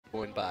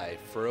Joined by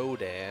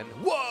Frodan.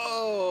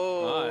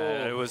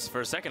 Whoa! It was,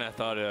 for a second, I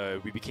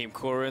thought we became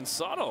Korra and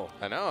Sottle.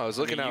 I know, I was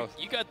looking out.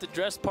 You got the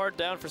dress part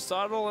down for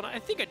Sottle, and I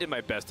think I did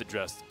my best to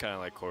dress kind of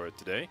like Korra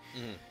today.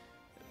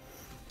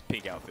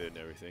 Pink outfit and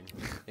everything.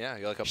 Yeah,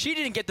 you're like a... She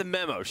didn't get the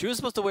memo. She was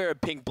supposed to wear a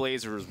pink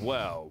blazer as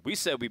well. We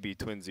said we'd be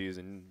twinsies,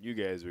 and you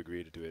guys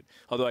agreed to it.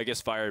 Although I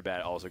guess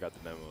Firebat also got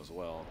the memo as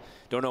well.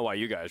 Don't know why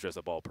you guys dress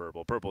up all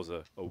purple. Purple's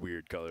a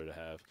weird color to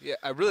have. Yeah,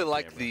 I really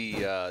like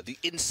the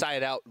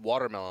inside-out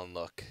watermelon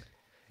look.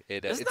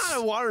 It's not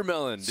a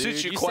watermelon, dude.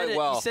 Suits you quite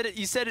well.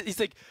 You said it. He's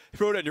like,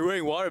 Frodan, you're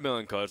wearing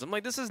watermelon colors. I'm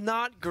like, this is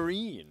not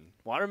green.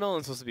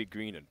 Watermelon's supposed to be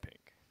green and pink.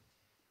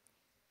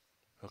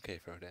 Okay,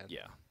 Frodan.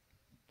 Yeah.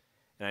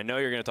 And I know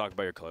you're going to talk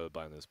about your color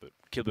blindness, but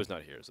Kibler's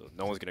not here, so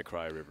no one's going to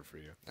cry a river for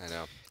you. I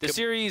know. The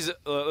series,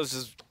 let's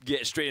just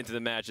get straight into the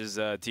matches,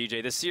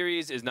 TJ. The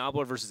series is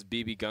noblord versus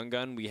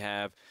Bbgungun. We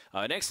have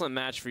an excellent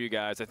match for you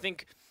guys. I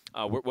think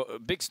a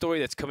big story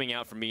that's coming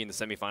out for me in the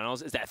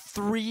semifinals is that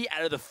 3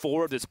 out of the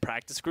 4 of this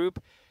practice group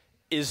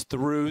is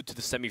through to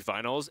the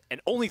semifinals,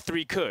 and only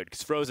 3 could,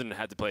 because Frozen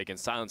had to play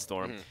against Silent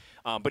Storm.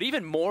 But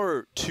even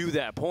more to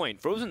that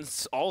point,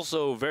 Frozen's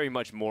also very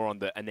much more on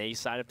the NA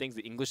side of things,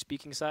 the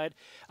English-speaking side.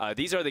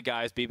 These are the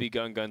guys,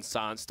 Bbgungun,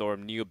 Silent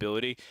Storm, New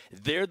Ability.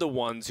 They're the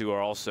ones who are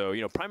also,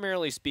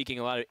 primarily speaking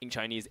a lot of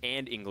Chinese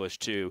and English,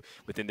 too,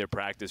 within their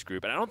practice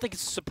group. And I don't think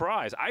it's a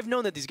surprise. I've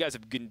known that these guys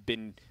have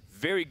been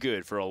very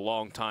good for a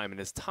long time,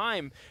 and it's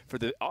time for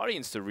the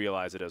audience to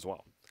realize it as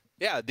well.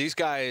 Yeah, these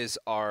guys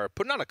are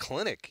putting on a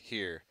clinic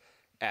here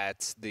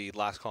at the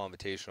Last Call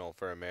Invitational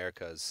for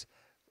Americas.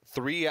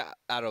 3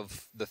 out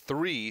of the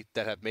 3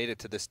 that have made it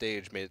to this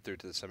stage made it through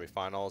to the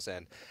semifinals.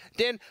 And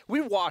Dan,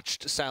 we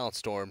watched Silent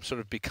Storm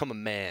sort of become a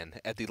man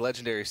at the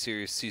Legendary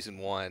Series Season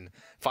 1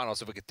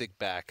 finals, if we could think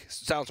back.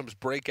 Silent Storm's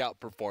breakout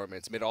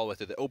performance made it all the way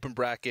through the open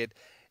bracket,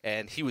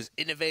 and he was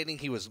innovating.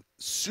 He was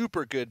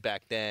super good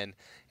back then, and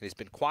he's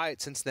been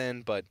quiet since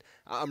then, but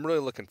I'm really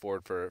looking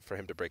forward for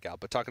him to break out.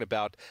 But talking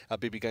about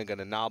Bbgungun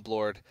and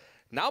noblord,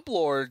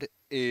 noblord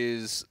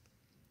is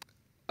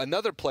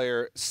another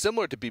player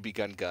similar to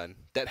Bbgungun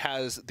that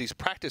has these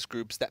practice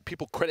groups that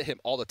people credit him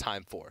all the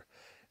time for.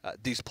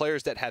 These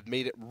players that have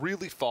made it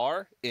really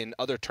far in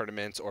other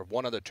tournaments or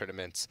won other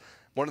tournaments,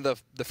 one of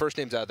the first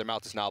names out of their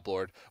mouth is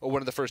noblord, or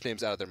one of the first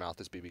names out of their mouth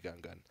is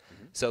Bbgungun.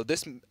 So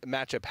this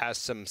matchup has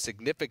some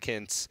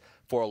significance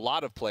for a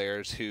lot of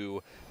players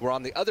who were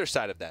on the other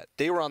side of that.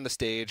 They were on the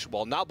stage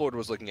while noblord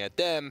was looking at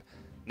them.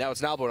 Now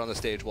it's noblord on the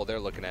stage while they're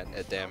looking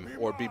at them,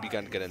 or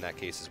Bbgungun in that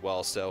case as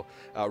well. So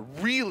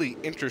really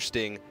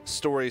interesting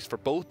stories for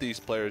both these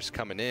players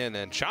coming in,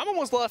 and Shaman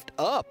was left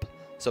up.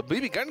 So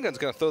Bbgungun's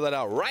going to throw that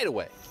out right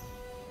away.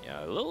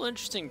 Yeah, a little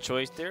interesting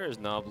choice there is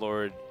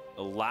noblord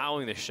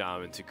allowing the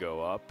Shaman to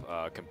go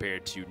up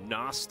compared to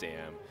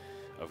Nostam,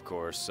 of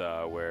course,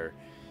 where,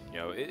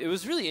 it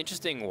was really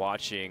interesting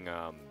watching,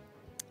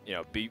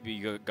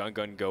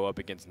 Bbgungun go up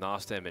against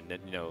Nostam, and then,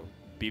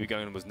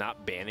 Bbgungun was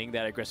not banning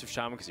that aggressive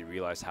Shaman because he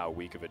realized how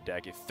weak of a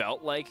deck it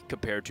felt like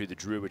compared to the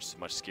Druid, which is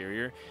much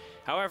scarier.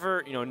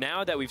 However,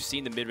 now that we've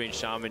seen the mid-range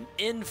Shaman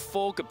in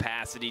full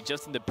capacity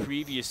just in the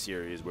previous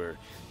series where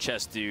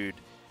Chess Dude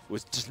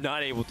was just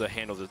not able to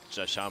handle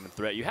the Shaman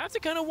threat, you have to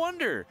kind of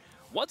wonder,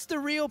 what's the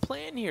real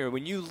plan here?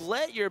 When you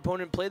let your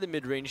opponent play the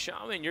mid-range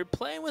Shaman, you're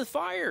playing with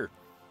fire.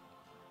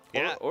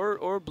 Yeah.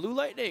 Or Blue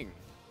Lightning.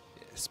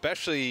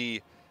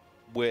 Especially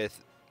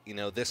with,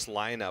 this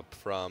lineup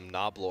from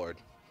noblord.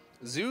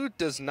 Zoo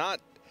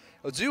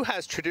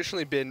has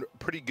traditionally been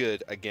pretty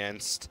good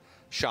against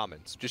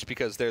Shamans, just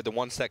because they're the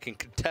ones that can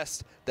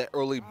contest that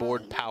early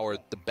board power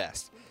the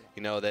best.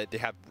 That they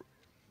have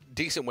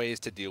decent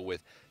ways to deal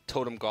with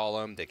Totem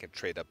Golem. They can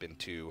trade up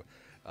into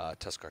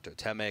Tuskar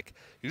Totemic.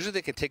 Usually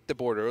they can take the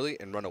board early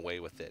and run away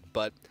with it.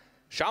 But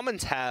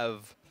Shamans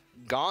have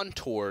gone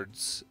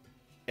towards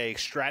a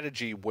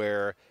strategy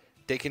where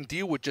they can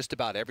deal with just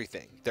about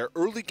everything. Their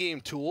early game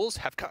tools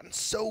have gotten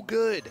so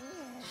good.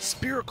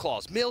 Spirit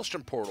Claws,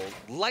 Maelstrom Portal,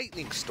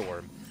 Lightning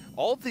Storm,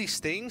 all of these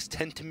things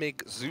tend to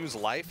make Zoo's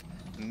life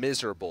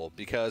miserable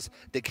because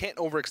they can't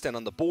overextend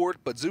on the board,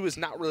 but Zoo is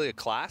not really a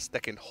class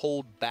that can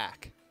hold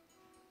back.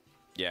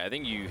 Yeah, I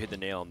think you hit the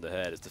nail on the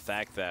head. It's the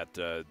fact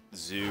that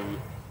Zoo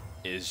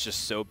is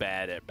just so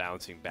bad at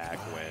bouncing back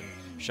when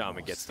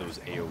Shaman gets those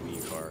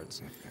AoE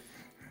cards.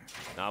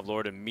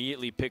 noblord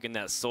immediately picking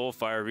that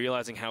Soulfire,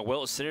 realizing how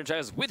well it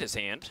synergizes with his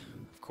hand.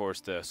 Of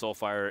course, the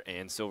Soulfire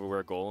and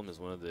Silverware Golem is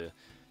one of the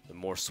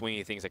more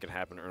swingy things that can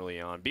happen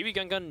early on.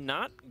 Bbgungun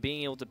not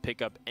being able to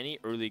pick up any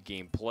early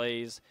game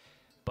plays,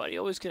 but he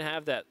always can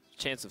have that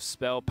chance of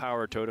spell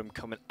power totem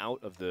coming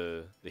out of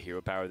the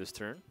hero power this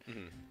turn.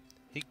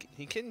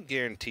 He can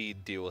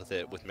guaranteed deal with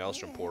it with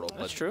Maelstrom Portal.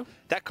 That's true.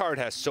 That card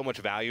has so much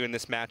value in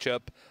this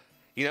matchup.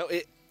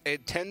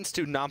 It tends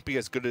to not be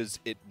as good as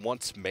it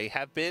once may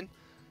have been,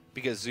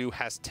 because Zoo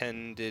has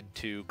tended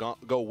to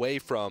go away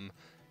from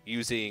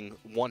using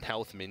 1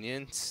 health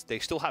minions. They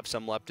still have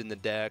some left in the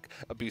deck.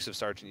 Abusive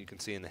Sergeant you can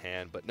see in the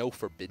hand, but no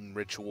Forbidden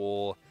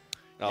Ritual.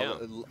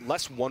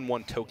 Less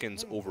 1/1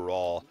 tokens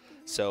overall.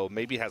 So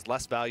maybe it has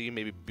less value.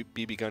 Maybe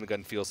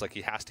Bbgungun feels like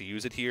he has to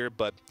use it here.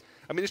 But,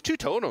 I mean, there's 2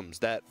 totems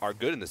that are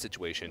good in this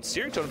situation.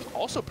 Searing Totem's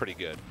also pretty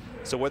good.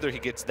 So whether he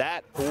gets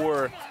that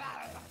or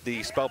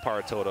the Spell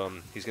Power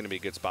Totem, he's going to be a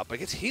good spot. But he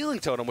gets Healing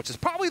Totem, which is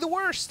probably the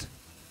worst.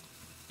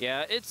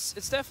 Yeah, it's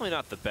definitely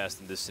not the best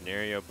in this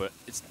scenario, but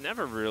it's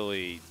never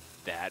really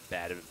that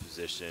bad of a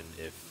position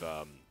if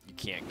you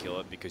can't kill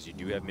it because you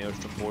do have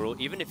Maelstrom Portal.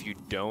 Even if you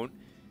don't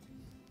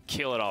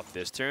kill it off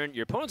this turn,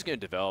 your opponent's going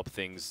to develop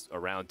things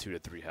around 2 to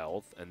 3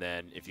 health, and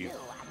then if you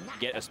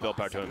get a Spell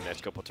Power Totem in the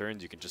next couple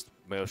turns, you can just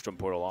Maelstrom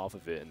Portal off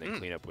of it and then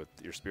clean up with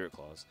your Spirit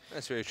Claws.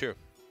 That's very true.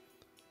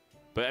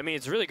 But I mean,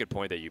 it's a really good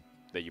point that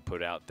you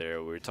put out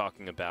there. We were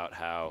talking about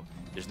how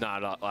there's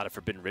not a lot of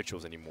Forbidden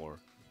Rituals anymore.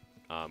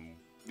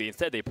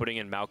 Instead, they're putting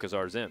in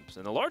Malchezaar's Imps,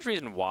 and the large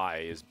reason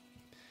why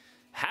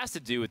has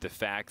to do with the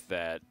fact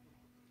that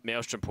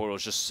Maelstrom Portal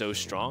is just so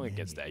strong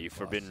against that. You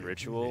Forbidden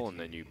Ritual, and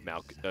then you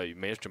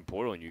Maelstrom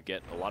Portal, and you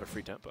get a lot of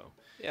free tempo.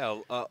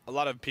 Yeah, a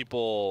lot of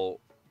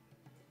people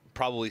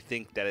probably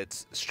think that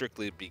it's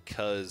strictly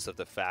because of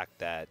the fact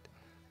that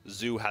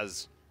Zoo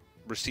has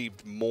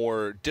received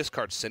more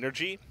discard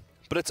synergy,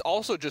 but it's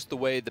also just the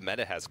way the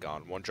meta has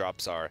gone.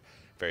 1-drops are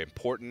very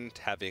important.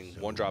 Having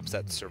 1-drops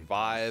that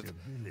survive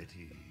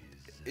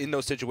in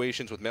those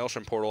situations with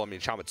Maelstrom Portal, I mean,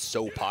 Shaman's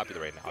so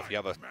popular right now. If you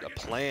have a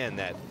plan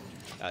that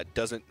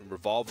doesn't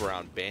revolve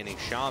around banning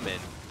Shaman,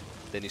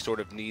 then you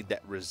sort of need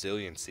that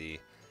resiliency.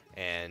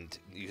 And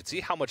you can see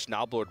how much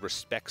noblord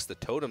respects the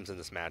totems in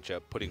this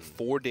matchup, putting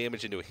 4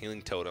 damage into a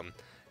healing totem.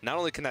 Not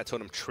only can that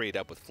totem trade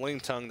up with Flame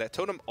Tongue, that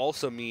totem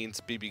also means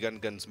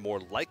Bbgungun's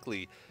more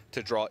likely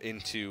to draw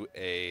into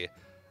a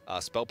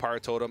Spell Power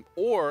Totem,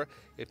 or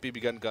if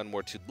Bbgungun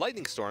were to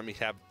Lightning Storm, he'd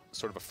have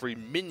sort of a free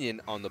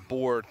minion on the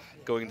board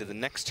going into the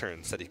next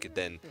turns that he could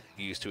then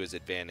use to his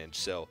advantage.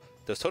 So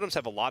those totems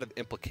have a lot of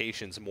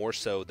implications, more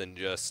so than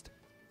just,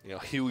 you know,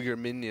 heal your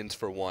minions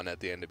for 1 at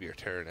the end of your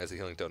turn, as the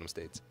healing totem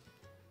states.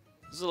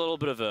 This is a little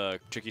bit of a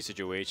tricky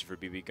situation for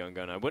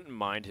Bbgungun. I wouldn't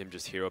mind him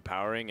just hero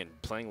powering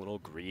and playing a little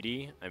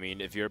greedy. I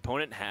mean, if your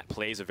opponent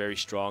plays a very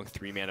strong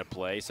 3-mana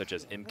play, such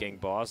as Imp Gang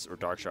Boss or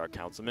Darkshard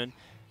Councilman,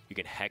 you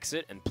can Hex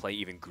it and play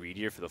even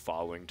greedier for the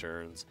following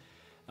turns.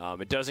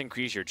 It does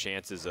increase your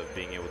chances of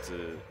being able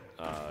to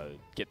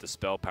get the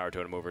Spell Power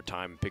Totem over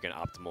time and pick an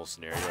optimal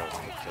scenario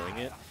of killing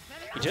it.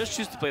 He does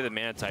choose to play the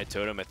Mana-Tide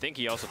Totem. I think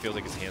he also feels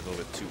like his hand's a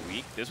little bit too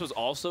weak. This was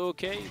also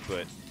okay,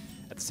 but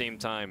at the same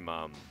time,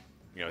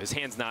 you know, his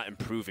hand's not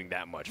improving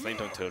that much. Flame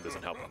Tongue Totem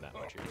doesn't help him that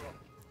much here.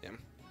 Yeah.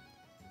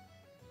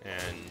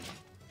 And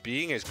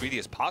being as greedy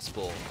as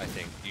possible, I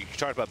think. You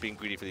talk about being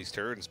greedy for these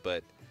turns,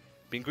 but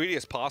being greedy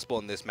as possible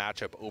in this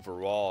matchup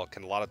overall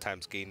can a lot of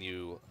times gain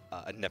you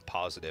a net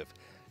positive.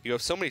 You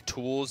have so many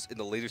tools in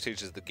the later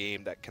stages of the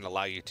game that can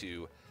allow you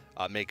to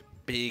make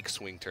big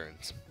swing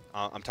turns.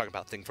 I'm talking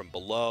about Thing from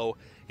Below.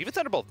 Even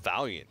Thunderbolt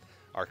Valiant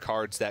are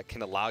cards that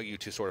can allow you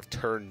to sort of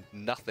turn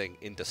nothing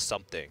into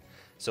something.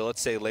 So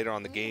let's say later on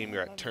in the game,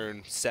 you're at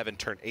turn 7,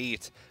 turn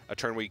 8, a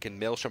turn where you can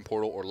Maelstrom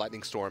Portal or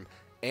Lightning Storm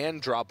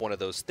and drop one of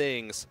those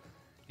things.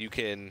 You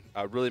can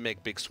really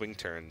make big swing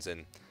turns,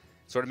 and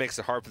sort of makes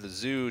it hard for the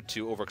Zoo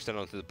to overextend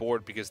onto the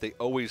board because they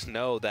always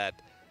know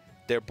that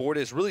their board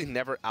is really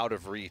never out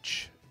of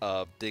reach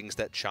of things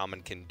that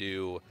Shaman can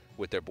do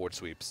with their board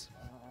sweeps.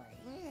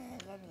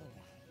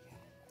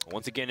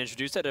 Once again,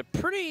 introduced at a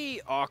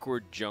pretty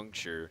awkward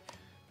juncture,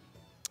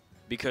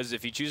 because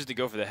if he chooses to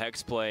go for the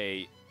Hex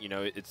play, you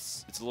know,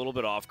 it's a little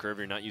bit off curve.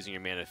 You're not using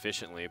your mana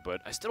efficiently,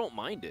 but I still don't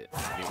mind it.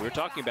 I mean, we were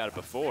talking about it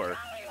before.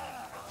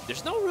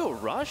 There's no real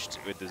rush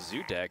with the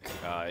Zoo deck.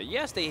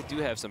 Yes, they do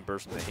have some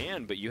burst in the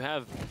hand, but you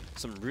have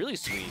some really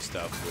swingy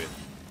stuff with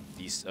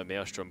these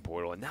Maelstrom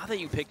Portal. And now that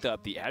you picked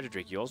up the Azure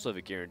Drake, you also have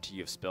a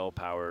guarantee of spell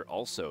power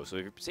also. So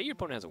if say your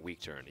opponent has a weak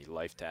turn, he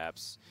life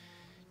taps,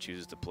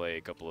 chooses to play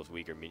a couple of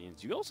weaker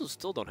minions, you also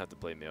still don't have to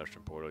play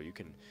Maelstrom Portal. You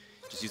can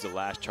just use the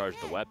last charge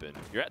of the weapon.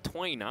 You're at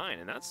 29,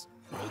 and that's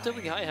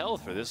relatively high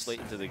health for this late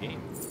into the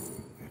game.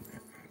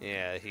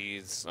 Yeah,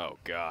 he's... Oh,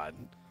 God.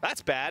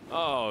 That's bad.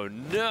 Oh,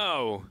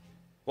 no.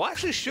 Well,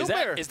 actually,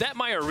 Shieldbearer... Is that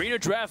my arena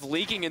draft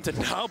leaking into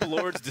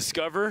Noblord's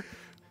Discover?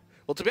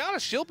 Well, to be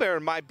honest,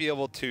 Shieldbearer might be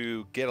able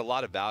to get a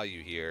lot of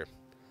value here.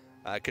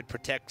 Could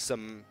protect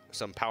some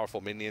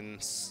powerful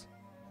minions.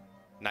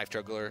 Knife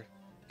Juggler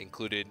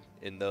included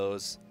in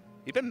those.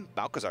 Even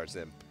Malchezaar's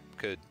Imp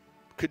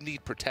could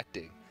need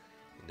protecting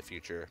in the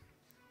future.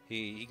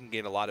 He can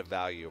gain a lot of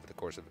value over the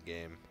course of a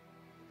game.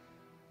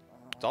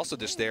 It's also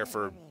just there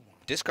for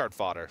discard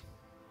fodder.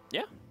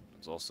 Yeah,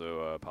 it's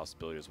also a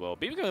possibility as well.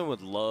 Bbgungun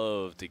would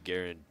love to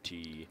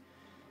guarantee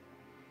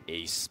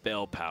a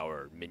spell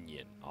power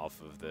minion off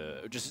of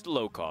the just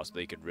low cost.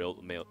 They could roll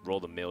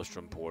the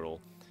Maelstrom Portal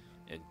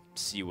and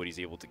see what he's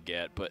able to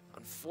get. But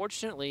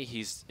unfortunately,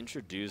 he's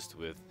introduced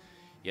with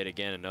yet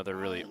again another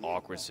really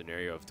awkward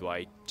scenario of, do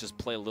I just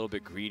play a little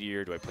bit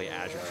greedier? Do I play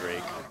Azure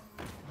Drake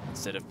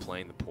instead of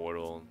playing the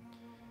Portal?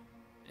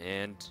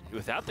 And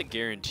without the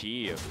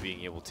guarantee of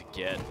being able to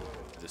get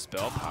the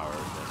spell power,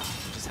 then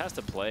he just has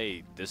to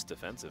play this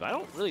defensive. I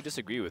don't really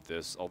disagree with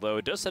this, although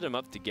it does set him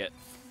up to get...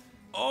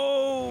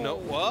 Oh! No,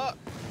 what?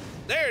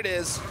 There it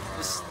is.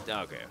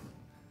 Okay.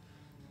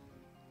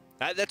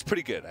 That's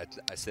pretty good,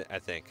 I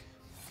think.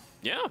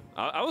 Yeah,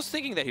 I was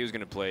thinking that he was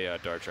going to play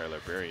Darkshire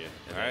Librarian.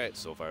 All right.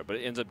 Soulfire, but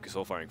it ends up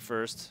Soulfiring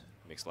first.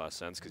 Makes a lot of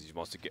sense because he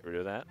wants to get rid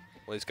of that.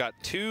 Well, he's got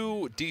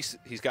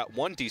he's got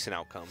one decent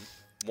outcome,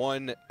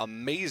 one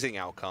amazing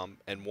outcome,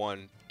 and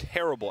one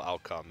terrible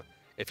outcome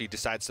if he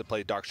decides to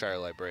play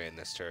Darkshire Librarian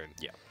this turn.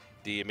 Yeah.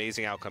 The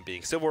amazing outcome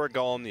being Silverware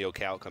Golem, the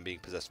okay outcome being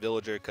Possessed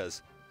Villager,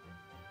 because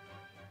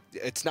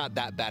it's not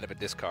that bad of a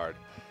discard.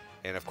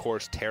 And of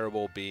course,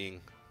 terrible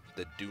being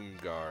the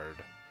Doomguard.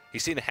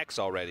 He's seen a Hex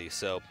already,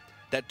 so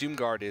that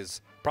Doomguard is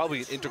probably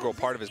an integral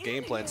part of his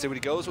game plan. See what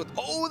he goes with.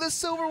 Oh, the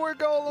Silverware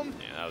Golem!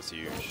 Yeah, that was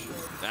huge.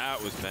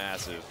 That was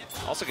massive.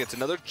 Also gets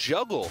another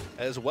Juggle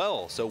as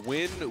well. So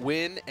win,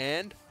 win,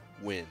 and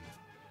win.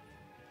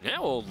 Yeah,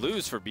 we'll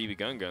lose for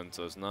Bbgungun,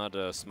 so it's not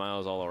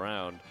smiles all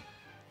around.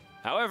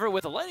 However,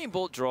 with a Lightning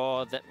Bolt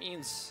draw, that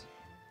means,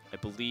 I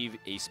believe,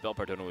 a Spell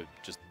Partona would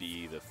just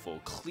be the full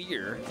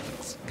clear.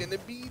 It's gonna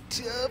be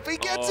tough. He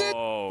gets it!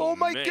 Oh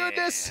my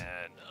goodness!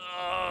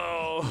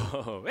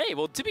 Oh! Hey,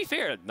 well, to be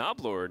fair,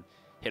 noblord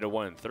hit a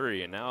 1 and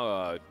 3, and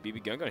now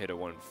Bbgungun hit a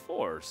 1 and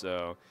 4,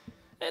 so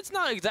it's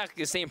not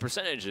exactly the same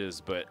percentages,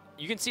 but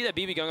you can see that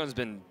Bbgungun's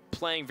been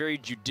playing very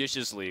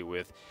judiciously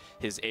with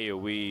his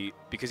AoE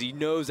because he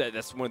knows that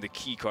that's one of the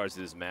key cards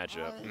of this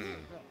matchup.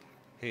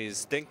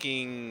 He's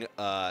thinking,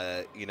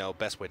 you know,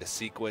 best way to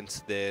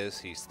sequence this.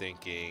 He's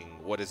thinking,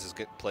 what is his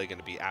play going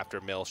to be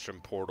after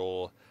Maelstrom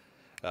Portal?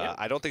 Yep.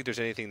 I don't think there's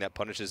anything that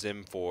punishes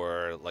him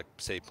for, like,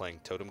 say, playing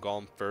Totem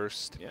Golem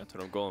first. Yeah,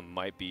 Totem Golem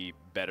might be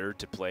better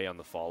to play on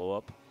the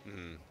follow-up.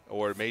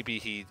 Or maybe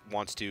he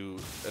wants to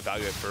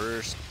evaluate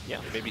first. Yeah.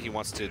 Maybe he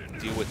wants to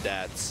deal with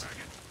that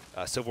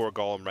Silverware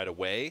Golem right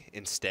away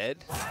instead,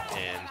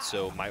 and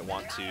so might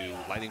want to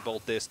Lightning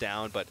Bolt this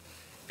down, but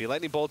if he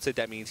Lightning Bolts it,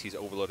 that means he's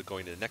overloaded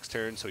going to the next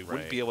turn, so he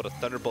wouldn't be able to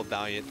Thunderbolt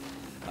Valiant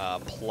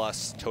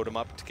plus Totem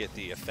up to get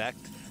the effect.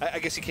 I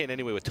guess he can't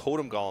anyway with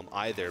Totem Golem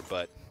either,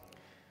 but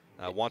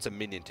wants a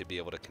minion to be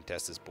able to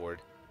contest this board.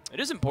 It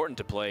is important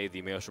to play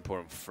the Maelstrom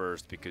Portal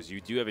first because you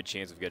do have a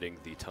chance of getting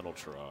the Tunnel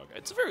Trog.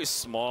 It's a very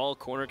small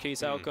corner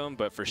case outcome,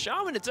 but for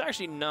Shaman, it's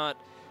actually not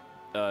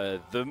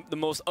the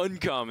most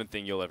uncommon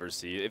thing you'll ever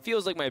see. It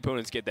feels like my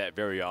opponents get that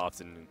very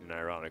often in an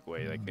ironic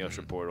way, like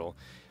Maelstrom Portal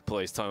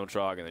plays Tunnel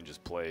Trog and then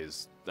just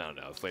plays, I don't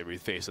know, Flame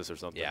Wreath Faceless or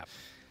something. Yeah.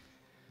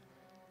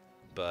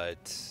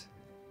 But,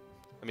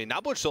 I mean,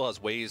 noblord still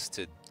has ways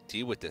to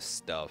deal with this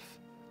stuff.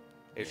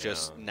 It's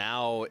just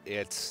now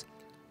it's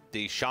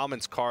the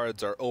Shaman's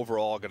cards are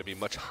overall going to be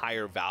much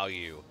higher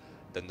value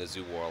than the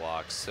Zoo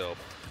Warlocks. So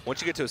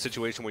once you get to a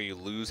situation where you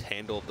lose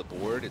handle of the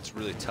board, it's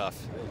really tough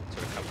to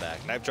sort of come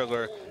back. Knife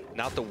Juggler,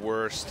 not the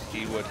worst.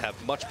 He would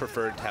have much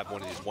preferred to have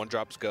one of these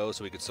 1-drops go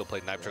so he could still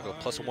play Knife Juggler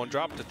plus a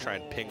 1-drop to try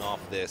and ping off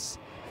this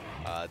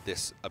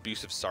this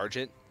Abusive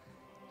Sergeant.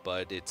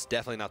 But it's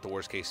definitely not the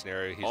worst case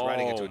scenario. He's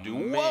riding into a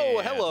Doom.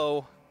 Whoa,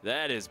 hello.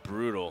 That is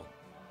brutal.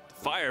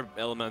 Fire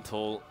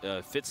Elemental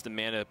fits the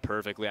mana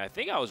perfectly. I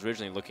think I was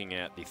originally looking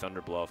at the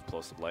Thunder Bluff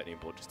plus the Lightning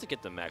Bolt just to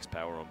get the max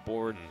power on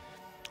board.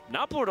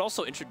 Noblord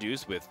also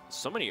introduced with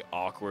so many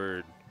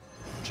awkward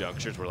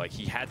junctures where like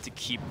he had to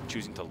keep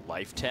choosing to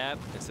life tap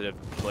instead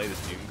of play this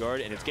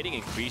Doomguard, and it's getting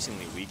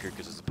increasingly weaker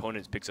because his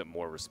opponent picks up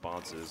more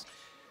responses.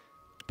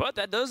 But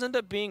that does end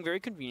up being very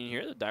convenient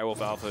here. The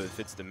Direwolf Alpha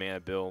fits the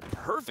mana bill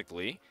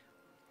perfectly,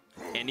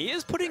 and he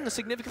is putting a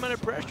significant amount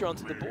of pressure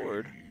onto the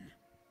board,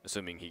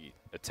 assuming he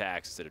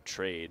attacks instead of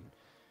trade.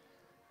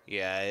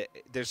 Yeah,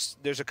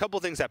 there's a couple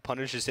things that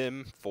punishes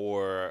him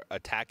for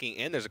attacking,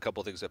 and there's a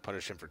couple things that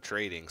punish him for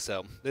trading.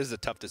 So this is a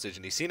tough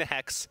decision. He's seen a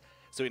Hex,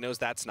 so he knows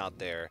that's not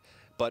there.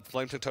 But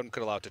Flametongue Totem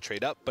could allow it to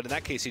trade up. But in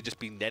that case, he'd just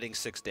be netting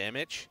 6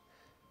 damage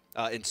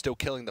and still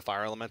killing the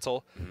Fire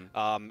Elemental.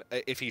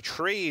 If he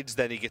trades,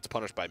 then he gets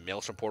punished by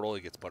Maelstrom Portal.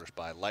 He gets punished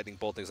by Lightning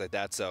Bolt, things like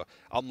that. So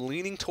I'm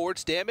leaning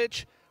towards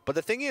damage. But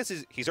the thing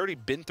is he's already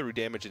been through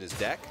damage in his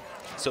deck,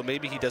 so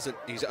maybe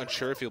he's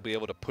unsure if he'll be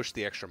able to push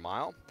the extra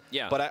mile.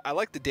 Yeah. But I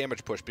like the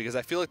damage push because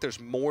I feel like there's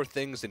more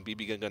things in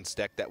Bbgungun's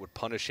deck that would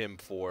punish him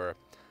for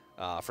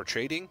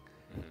trading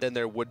than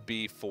there would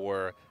be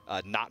for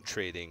not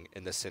trading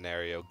in this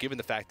scenario, given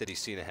the fact that he's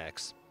seen a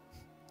Hex.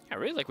 I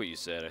really like what you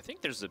said. I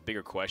think there's a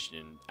bigger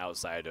question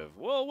outside of,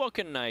 well, what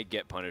can I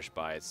get punished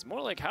by? It's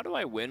more like, how do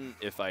I win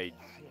if I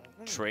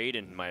trade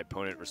and my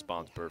opponent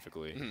responds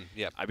perfectly?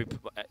 Yeah.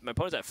 My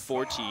opponent's at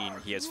 14.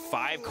 He has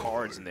 5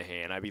 cards in the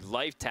hand. I'd be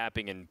life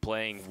tapping and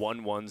playing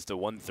 1/1s to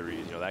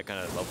 1/3s, you know, that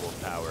kind of level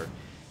of power.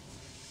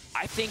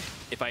 I think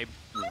if I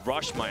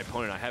rush my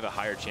opponent, I have a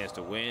higher chance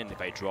to win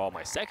if I draw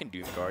my second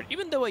Doom card,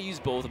 even though I use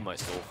both of my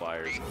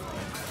Soulfires.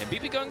 And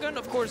Bbgungun,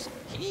 of course,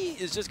 he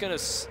is just going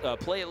to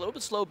play a little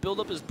bit slow,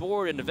 build up his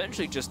board, and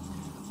eventually just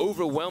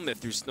overwhelm it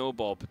through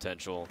snowball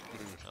potential.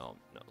 Oh,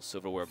 no,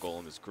 Silverware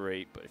Golem is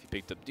great, but if you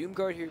picked up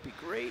Doomguard here, it'd be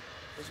great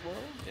as well.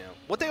 Yeah.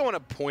 One thing I want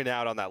to point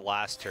out on that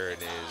last turn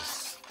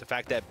is the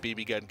fact that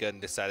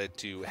Bbgungun decided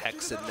to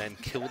Hex and then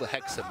kill the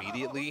Hex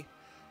immediately,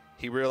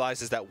 he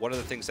realizes that one of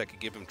the things that could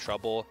give him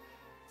trouble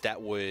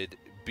that would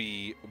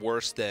be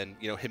worse than,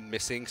 you know, him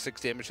missing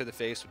 6 damage to the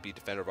face would be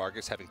Defender of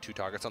Argus having 2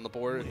 targets on the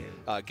board,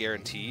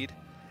 guaranteed.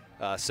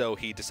 So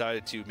he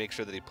decided to make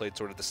sure that he played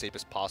sort of the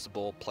safest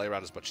possible, play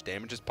around as much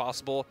damage as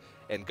possible,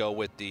 and go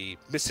with the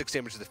miss 6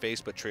 damage to the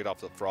face but trade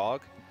off the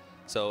frog.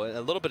 So a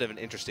little bit of an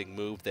interesting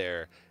move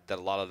there that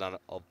a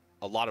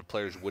lot of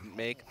players wouldn't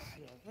make.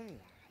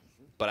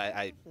 But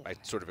I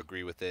sort of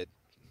agree with it.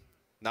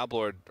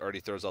 Noblord already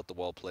throws out the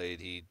well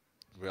played. He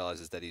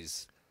realizes that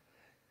he's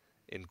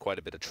in quite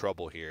a bit of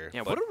trouble here.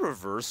 Yeah, what a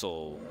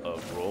reversal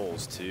of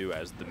roles, too,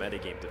 as the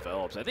metagame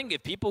develops. I think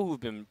if people who've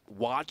been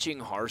watching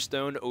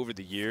Hearthstone over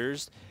the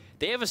years,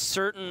 they have a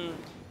certain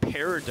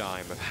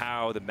paradigm of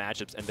how the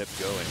matchups end up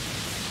going.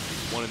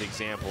 One of the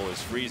examples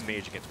is Freeze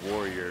Mage against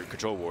Warrior,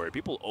 Control Warrior.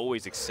 People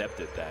always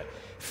accepted that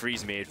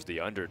Freeze Mage was the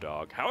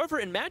underdog. However,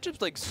 in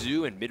matchups like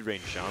Zoo and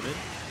mid-range Shaman,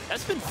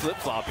 that's been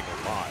flip-flopping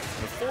a lot.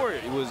 Before,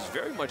 it was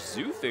very much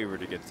Zoo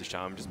favored against the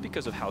Shaman just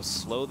because of how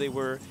slow they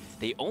were.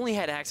 They only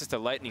had access to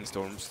Lightning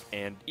Storms,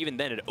 and even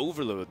then it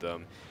overloaded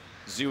them.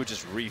 Zoo would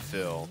just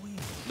refill.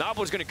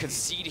 Noblord's going to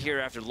concede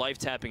here after life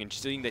tapping and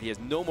seeing that he has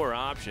no more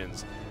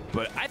options.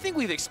 But I think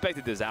we've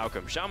expected this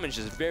outcome. Shaman's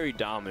just very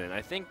dominant.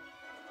 I think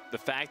the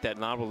fact that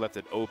Noblord left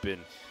it open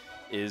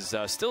is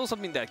still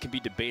something that can be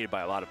debated by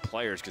a lot of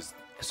players because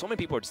so many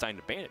people are deciding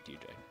to ban it, DJ.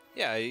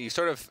 Yeah, you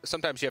sort of,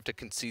 sometimes you have to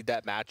concede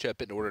that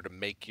matchup in order to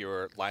make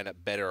your lineup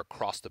better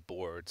across the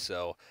board.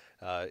 So,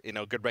 you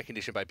know, good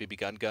recognition by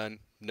Bbgungun,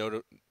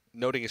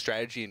 noting his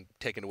strategy and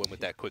taking a win with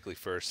that quickly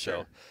first.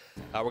 Sure.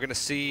 So we're going to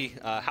see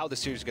how the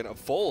series is going to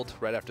unfold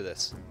right after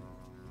this.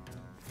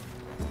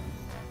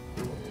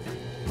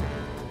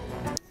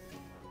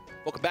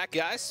 Welcome back,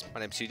 guys. My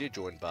name's CJ,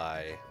 joined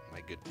by my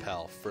good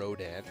pal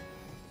Frodan.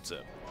 What's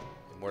up?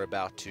 And we're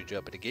about to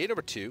jump into game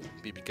number 2,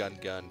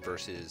 Bbgungun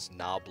versus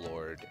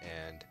Noblord.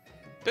 And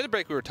in the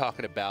break, we were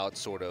talking about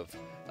sort of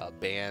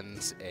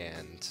bans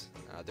and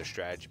their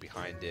strategy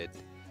behind it,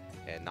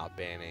 and not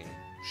banning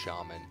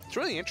Shaman. It's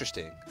really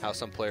interesting how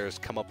some players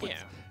come up with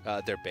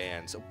their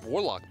bans.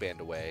 Warlock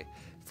banned away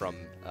from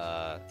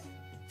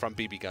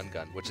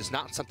Bbgungun, which is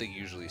not something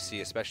you usually see,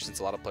 especially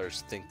since a lot of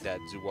players think that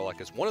Zoo Warlock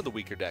is one of the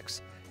weaker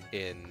decks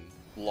in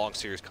long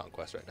series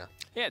conquest right now.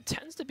 Yeah, it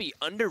tends to be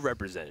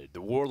underrepresented, the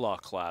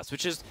Warlock class,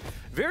 which is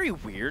very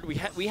weird. We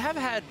have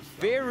had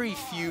very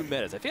few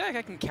metas. I feel like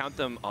I can count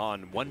them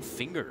on one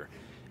finger.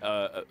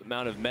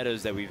 Amount of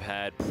metas that we've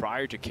had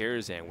prior to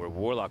Karazhan, where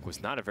Warlock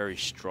was not a very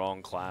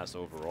strong class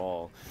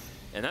overall.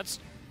 And that's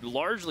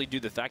largely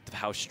due to the fact of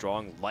how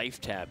strong Life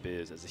Tap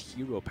is as a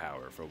hero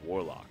power for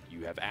Warlock.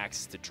 You have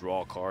access to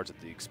draw cards at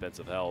the expense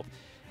of health.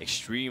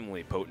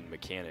 Extremely potent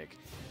mechanic.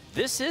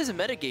 This is a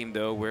metagame,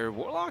 though, where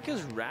Warlock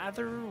is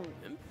rather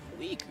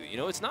weak. You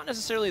know, it's not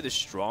necessarily the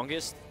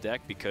strongest deck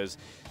because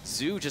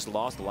Zoo just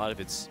lost a lot of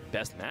its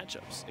best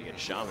matchups against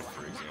Shaman,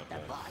 for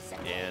example.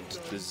 And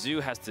the Zoo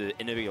has to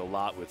innovate a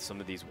lot with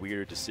some of these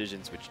weird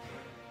decisions, which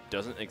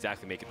doesn't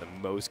exactly make it the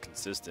most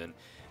consistent.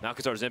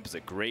 Alcazar's Imp is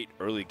a great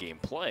early game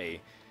play,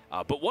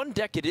 but one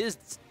deck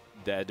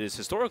that is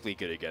historically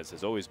good against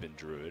has always been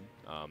Druid,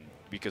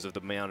 because of the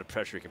amount of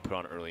pressure you can put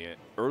on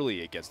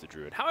early against the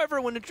Druid. However,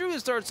 when the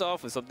Druid starts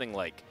off with something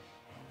like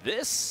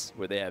this,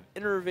 where they have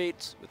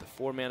Innervate with a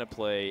 4-mana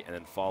play and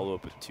then follow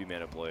up with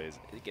 2-mana plays,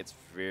 it gets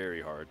very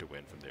hard to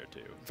win from there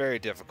too. Very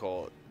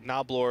difficult.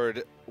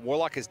 Noblord,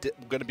 Warlock is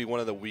going to be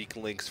one of the weak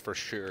links for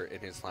sure in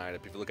his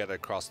lineup. If you look at it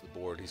across the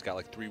board, he's got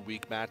like 3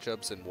 weak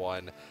matchups and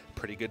 1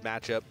 pretty good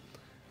matchup.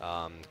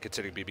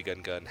 Considering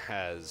Bbgungun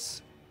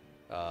has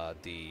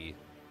the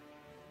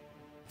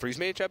Freeze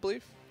Mage, I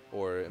believe?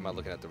 Or am I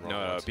looking at the wrong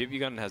ones? No,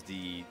 Bbgungun has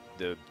the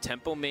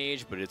Tempo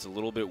Mage, but it's a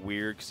little bit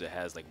weird because it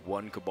has like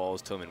 1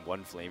 Cabal's Tome and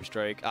 1 Flame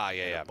Strike. Ah,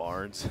 yeah.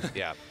 Barnes.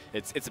 Yeah.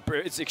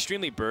 It's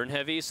extremely burn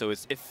heavy, so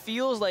it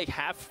feels like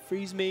half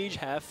Freeze Mage,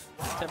 half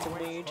Tempo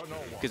Mage,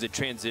 because it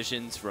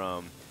transitions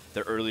from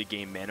the early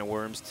game Mana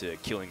Worms to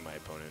killing my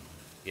opponent.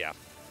 Yeah.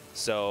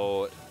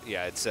 So,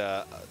 yeah, it's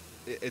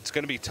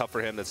going to be tough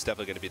for him. That's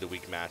definitely going to be the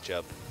weak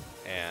matchup.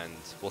 And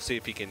we'll see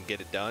if he can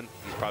get it done.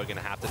 He's probably going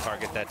to have to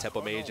target that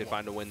Tempo Mage and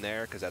find a win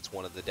there, because that's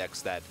one of the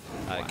decks that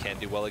can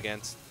do well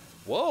against.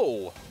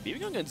 Whoa!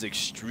 Bbgungun's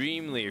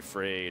extremely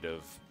afraid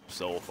of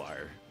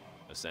Soulfire,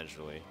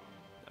 essentially.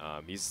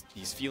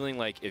 He's feeling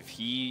like if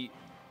he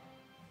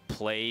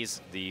plays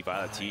the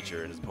Violet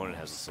Teacher and his opponent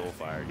has a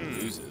Soulfire, he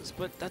loses.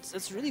 But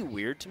that's really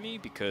weird to me,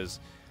 because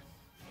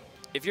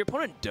if your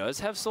opponent does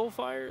have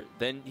Soulfire,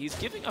 then he's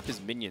giving up his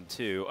minion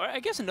too. Or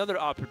I guess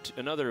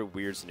another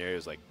weird scenario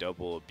is like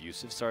double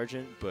Abusive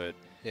Sergeant, but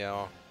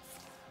yeah,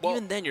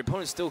 even then your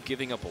opponent's still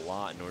giving up a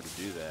lot in order to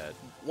do that.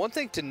 One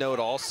thing to note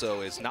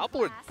also is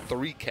Noblord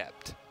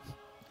 3-kept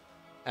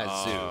as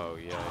Zoo. Oh,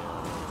 yeah.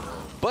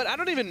 But I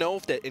don't even know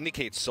if that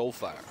indicates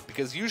Soulfire,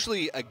 because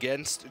usually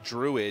against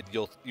Druid,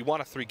 you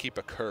want to 3-keep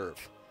a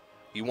curve.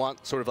 You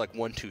want sort of like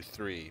 1, 2,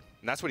 3.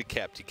 And that's what he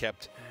kept. He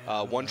kept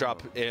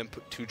 1-drop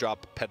Imp,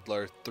 2-drop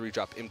Peddler,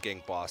 3-drop Imp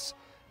Gang Boss,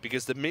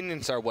 because the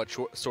minions are what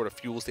sort of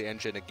fuels the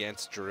engine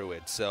against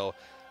Druid. So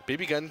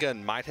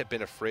Bbgungun might have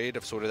been afraid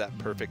of sort of that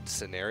perfect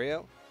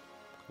scenario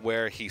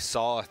where he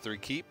saw a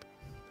 3-keep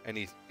and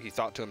he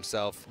thought to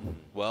himself,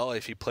 well,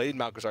 if he played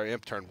Malchezaar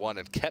Imp turn 1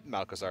 and kept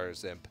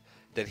Malchezaar's Imp,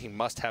 then he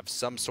must have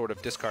some sort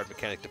of discard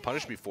mechanic to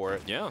punish me for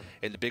it. Yeah.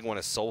 And the big one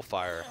is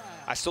Soulfire.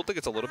 I still think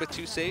it's a little bit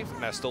too safe,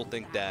 and I still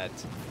think that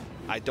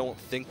I don't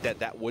think that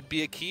that would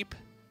be a keep.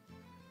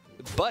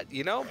 But,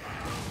 you know,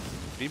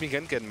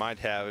 Bbgungun might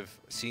have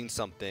seen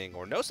something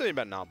or know something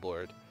about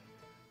noblord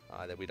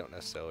that we don't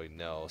necessarily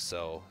know.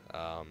 So,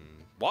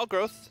 Wild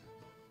Growth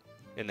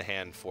in the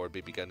hand for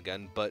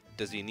Bbgungun, but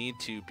does he need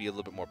to be a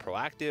little bit more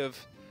proactive?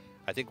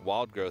 I think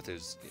Wild Growth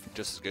is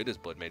just as good as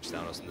Blood Mage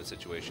Thanos in this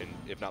situation,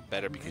 if not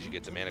better, because you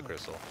get the Mana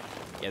Crystal.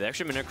 Yeah, the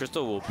extra Mana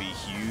Crystal will be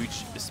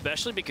huge,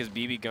 especially because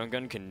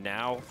Bbgungun can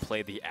now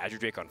play the Azure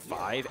Drake on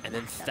 5 and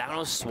then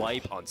Thanos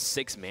Swipe on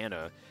 6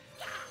 mana.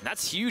 And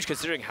that's huge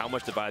considering how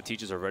much the Violet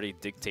Teachers already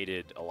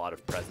dictated a lot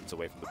of presence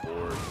away from the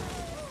board.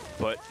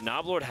 But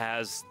Noblord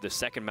has the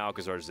second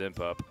Malchezaar Imp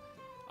up,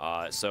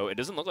 so it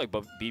doesn't look like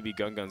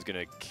Bbgungun's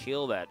going to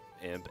kill that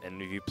Imp,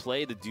 and if you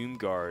play the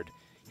Doomguard,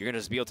 you're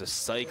going to be able to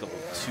cycle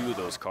 2 of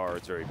those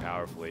cards very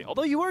powerfully.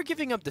 Although you are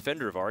giving up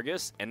Defender of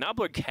Argus, and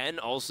Noblord can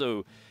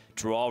also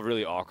draw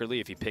really awkwardly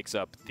if he picks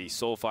up the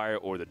Soulfire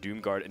or the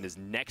Doomguard in his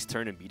next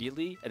turn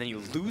immediately, and then he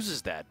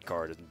loses that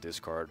card in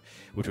discard,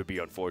 which would be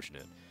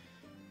unfortunate.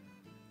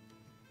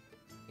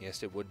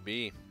 Yes, it would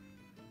be.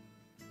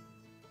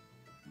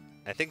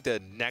 I think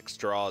the next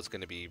draw is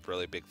going to be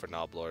really big for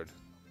Noblord.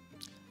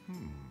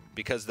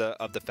 Because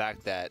of the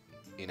fact that,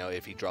 you know,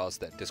 if he draws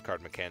that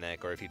discard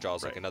mechanic or if he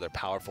draws like another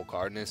powerful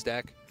card in his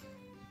deck,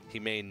 he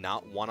may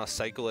not want to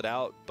cycle it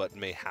out, but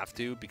may have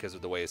to because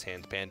of the way his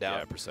hand's panned out.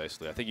 Yeah,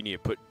 precisely. I think you need to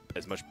put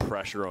as much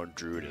pressure on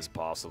Druid as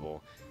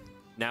possible.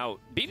 Now,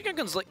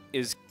 Bbgungun's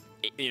is,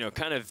 you know,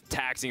 kind of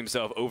taxing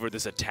himself over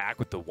this attack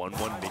with the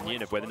 1/1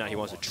 minion of whether or not he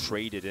wants to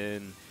trade it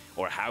in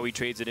or how he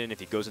trades it in.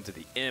 If he goes into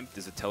the Imp,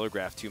 does it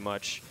telegraph too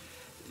much?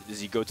 Does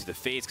he go to the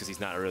Fates because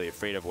he's not really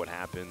afraid of what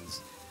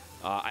happens?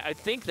 I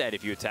think that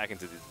if you attack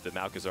into the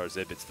Malchezaar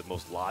Imp, it's the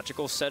most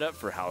logical setup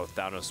for how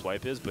Thanos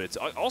Swipe is, but it's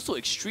also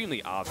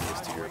extremely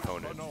obvious to your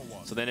opponent.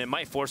 So then it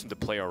might force him to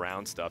play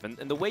around stuff. And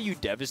the way you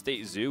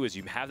devastate Zoo is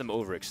you have them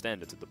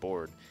overextend into the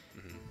board.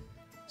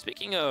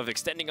 Speaking of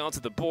extending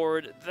onto the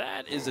board,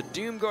 that is a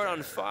Doomguard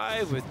on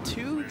 5 with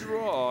 2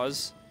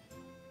 draws.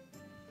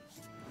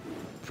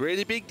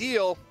 Pretty big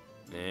deal.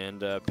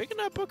 And picking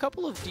up a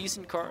couple of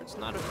decent cards,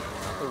 not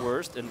the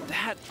worst. And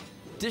that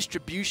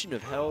distribution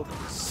of health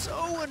is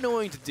so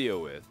annoying to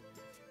deal with.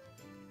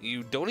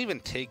 You don't even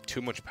take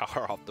too much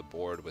power off the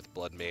board with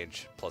Blood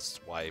Mage plus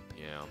Swipe.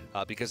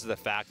 Yeah. Because of the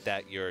fact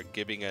that you're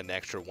giving an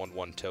extra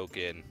 1/1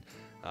 token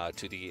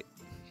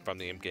from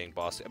the Imp Gang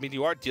boss. I mean,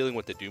 you are dealing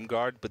with the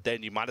Doomguard, but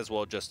then you might as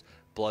well just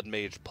Blood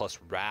Mage plus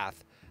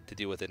Wrath to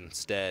deal with it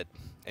instead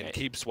and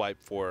keep Swipe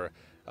for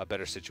a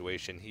better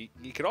situation. He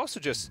could also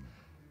just,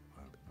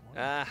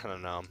 I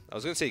don't know. I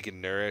was going to say he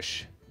can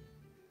Nourish,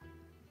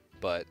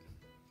 but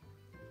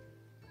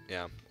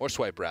yeah, or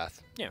Swipe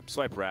Wrath. Yeah,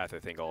 Swipe Wrath I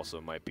think also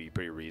might be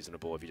pretty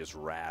reasonable if you just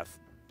Wrath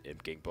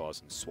Imp Gang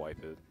boss and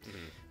swipe it.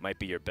 Might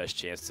be your best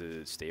chance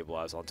to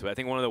stabilize onto it. I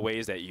think one of the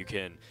ways that you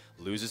can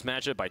lose this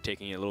matchup by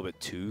taking it a little bit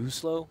too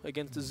slow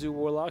against the Zoo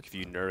Warlock. If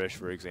you Nourish,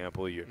 for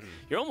example, you're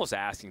almost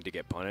asking to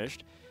get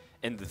punished.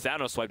 And the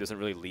Thanos Swipe doesn't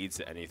really lead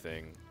to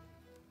anything.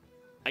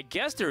 I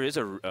guess there is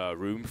a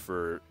room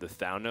for the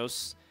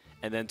Thanos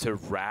and then to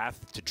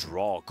Wrath to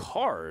draw a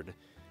card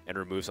and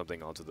remove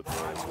something onto the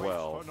board as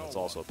well. That's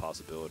also a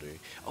possibility.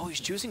 Oh, he's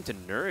choosing to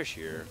Nourish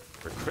here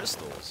for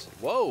crystals.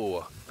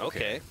 Whoa.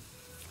 Okay.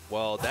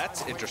 Well,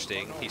 that's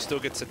interesting. He still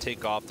gets to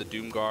take off the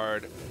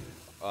Doomguard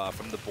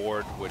from the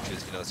board, which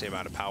is, you know, the same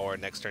amount of power.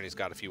 Next turn, he's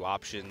got a few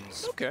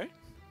options. Okay.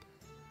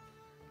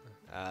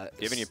 Do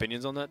you have any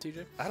opinions on that,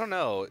 TJ? I don't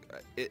know.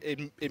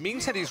 It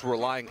means that he's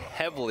relying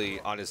heavily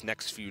on his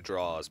next few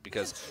draws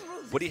because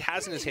what he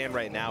has in his hand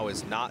right now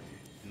is not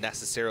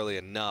necessarily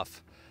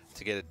enough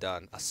to get it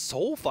done. A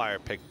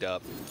Soulfire picked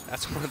up.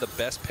 That's one of the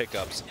best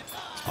pickups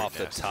off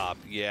the top.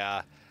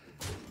 Yeah.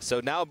 So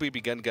now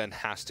Bbgungun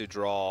has to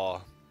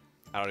draw.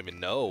 I don't even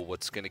know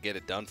what's going to get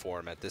it done for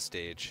him at this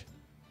stage.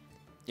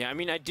 Yeah, I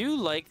mean, I do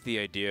like the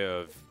idea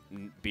of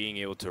being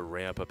able to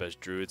ramp up as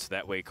Druids, so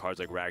that way cards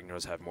like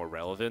Ragnar's have more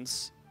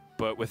relevance.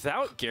 But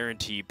without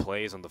guaranteed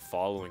plays on the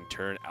following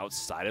turn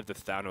outside of the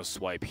Thanos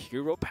Swipe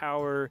hero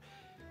power,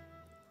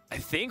 I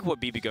think what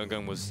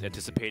Bbgungun was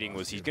anticipating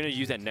was he's going to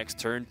use that next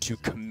turn to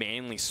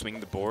commandly swing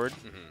the board,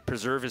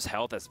 preserve his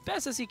health as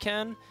best as he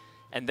can,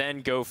 and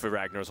then go for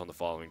Ragnar's on the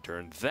following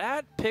turn.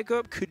 That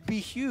pickup could be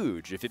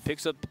huge if it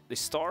picks up the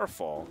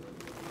Starfall.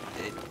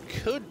 It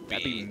could be.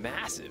 That'd be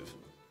massive.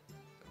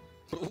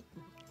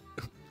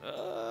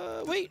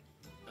 Wait.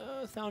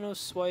 Thanos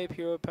Swipe,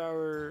 hero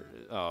power.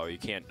 Oh, you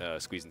can't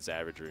squeeze in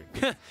Savagery.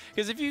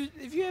 Because if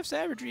you have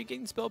Savagery, you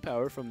gain spell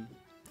power from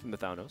the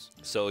Thanos.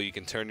 So you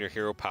can turn your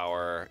hero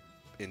power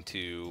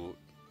into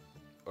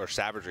or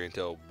savagery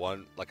into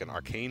one, like an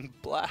arcane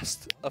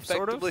blast,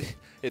 effectively.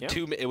 Sort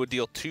of. It would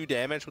deal 2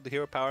 damage with the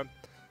hero power.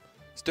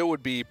 Still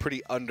would be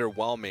pretty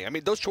underwhelming. I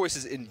mean, those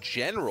choices in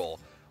general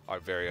are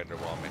very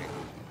underwhelming.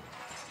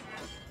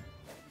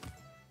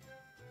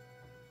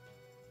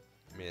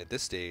 I mean, at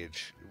this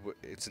stage,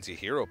 since he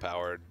hero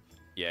powered.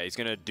 Yeah, he's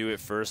going to do it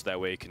first. That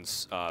way he can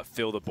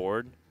fill the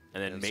board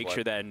and then make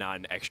sure that not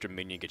an extra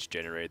minion gets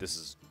generated. This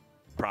is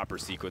proper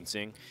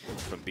sequencing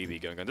from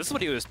Bbgungun. This is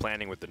what he was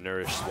planning with the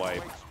Nourish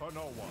swipe.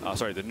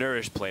 Sorry, the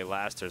Nourish play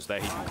last turn, so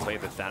that he can play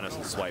the Thanos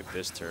and swipe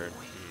this turn.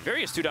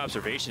 Very astute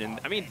observation. And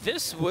I mean,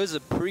 this was a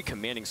pretty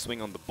commanding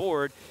swing on the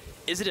board.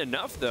 Is it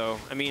enough, though?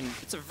 I mean,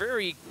 it's a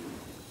very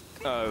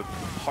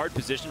hard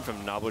position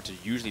from noblord to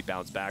usually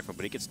bounce back from,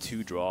 but he gets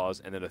 2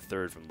 draws and then a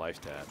 3rd from life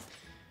tap.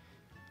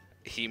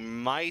 He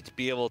might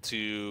be able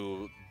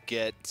to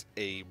get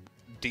a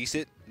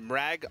decent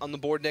Rag on the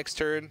board next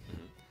turn.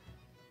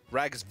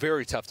 Rag is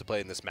very tough to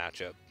play in this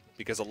matchup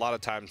because a lot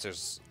of times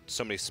there's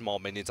so many small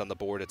minions on the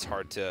board, it's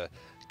hard to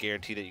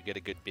guarantee that you get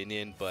a good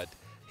minion, but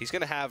he's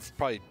going to have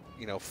probably,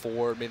 you know,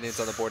 4 minions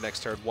on the board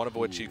next turn, one of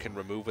which you can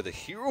remove with a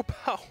hero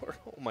power.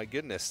 Oh my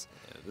goodness.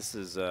 Yeah, this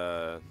is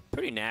a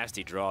pretty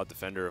nasty draw,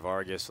 Defender of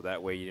Argus, so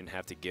that way you didn't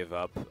have to give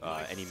up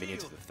any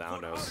minions to the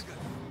Thanos.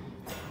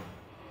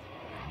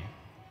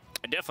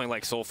 I definitely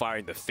like soul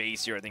firing the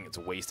face here. I think it's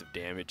a waste of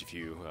damage if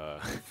you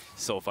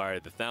soul fire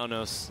the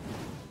Thanos.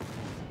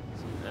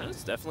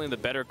 That's definitely the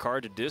better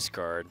card to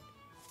discard.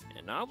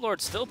 And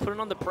noblord's still putting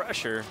on the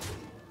pressure.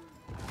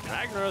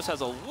 Ragnaros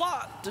has a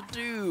lot to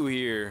do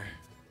here.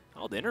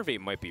 Oh, the Innervate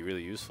might be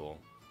really useful.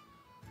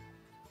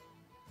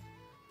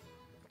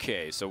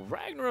 Okay, so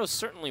Ragnaros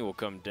certainly will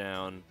come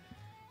down.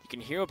 You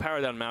can hero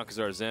power down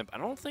Malchezaar Zemp. I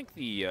don't think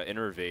the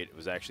Innervate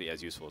was actually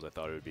as useful as I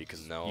thought it would be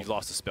because you've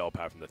lost the spell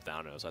power from the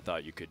Thanos. I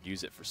thought you could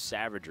use it for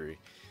savagery.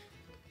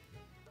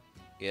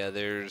 Yeah,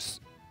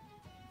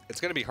 it's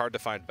going to be hard to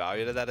find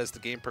value to that as the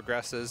game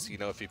progresses. You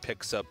know, if he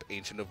picks up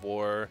Ancient of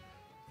War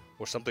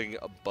or something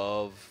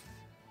above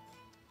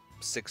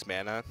 6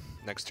 mana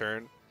next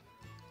turn,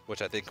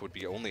 which I think would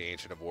be only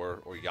Ancient of War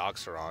or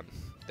Yogg-Saron,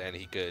 then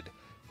he could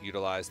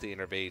utilize the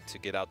Innervate to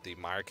get out the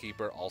Mire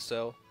Keeper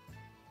also.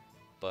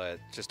 But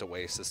just a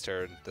waste this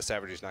turn. The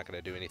Savagery's not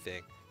going to do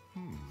anything.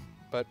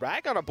 But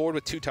Rag on a board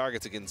with 2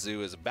 targets against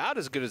Zoo is about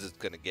as good as it's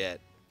going to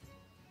get.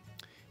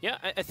 Yeah,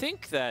 I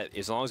think that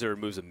as long as it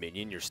removes a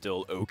minion, you're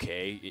still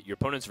okay. Your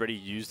opponent's already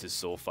used his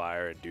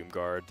Soulfire and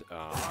Doomguard,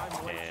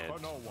 and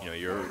you know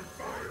you're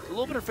a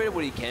little bit afraid of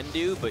what he can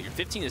do, but your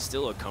 15 is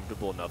still a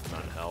comfortable enough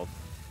amount of health.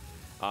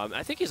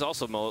 I think he's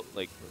also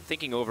like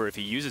thinking over if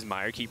he uses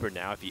Mire Keeper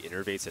now, if he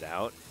innervates it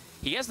out,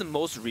 he has the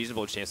most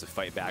reasonable chance to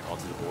fight back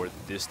onto the board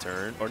this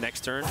turn or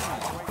next turn.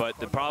 But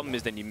the problem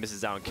is then he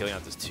misses out on killing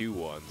out this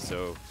 2-1.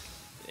 So,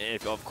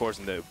 if, of course,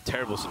 in the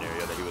terrible scenario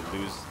that he would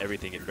lose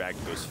everything in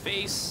Dragon's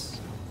face.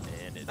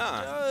 It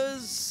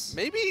does.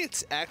 Maybe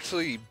it's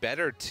actually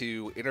better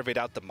to innervate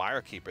out the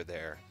Mire Keeper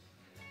there,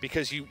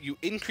 because you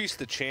increase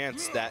the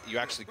chance that you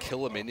actually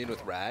kill a minion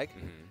with Rag.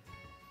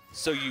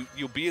 So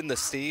you'll be in the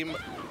same,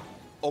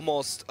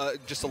 almost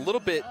just a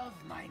little bit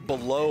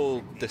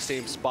below the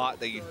same spot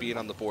that you'd be in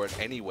on the board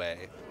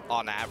anyway,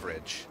 on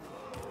average.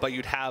 But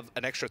you'd have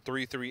an extra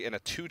 3/3 and a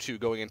 2/2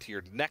 going into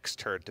your next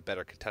turn to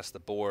better contest the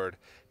board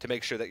to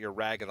make sure that your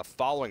Rag in the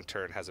following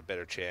turn has a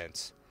better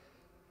chance.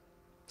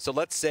 So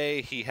let's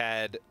say he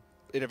had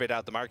innervated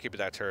out the Mire Keeper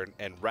that turn,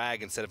 and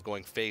Rag, instead of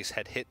going face,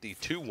 had hit the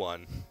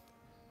 2/1,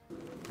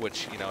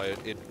 which, you know,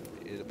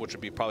 which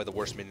would be probably the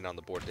worst minion on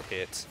the board to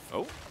hit.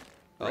 Oh,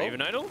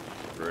 Raven Idol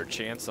for a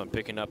chance on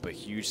picking up a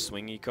huge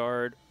swingy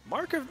card.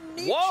 Mark of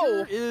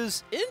Nature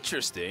is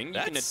interesting. You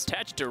can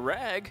attach to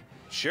Rag.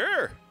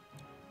 Sure.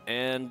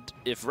 And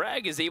if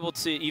Rag is able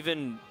to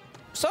even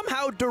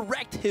somehow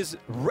direct his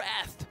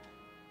wrath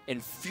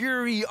and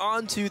fury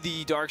onto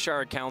the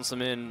Darkshire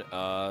Councilman,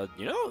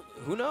 you know,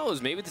 who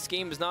knows? Maybe this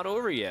game is not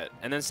over yet.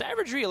 And then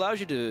Savagery allows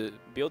you to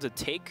be able to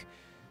take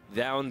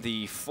down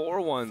the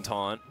 4/1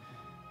 taunt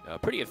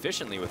pretty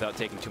efficiently without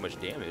taking too much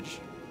damage.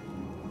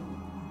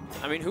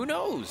 I mean, who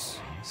knows?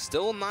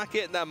 Still not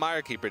getting that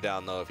Mire Keeper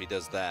down, though, if he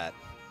does that.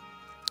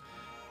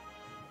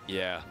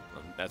 Yeah,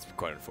 that's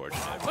quite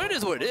unfortunate. But it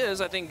is what it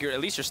is. I think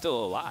at least you're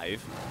still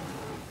alive.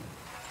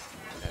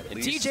 And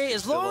TJ,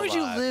 as long as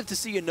you live to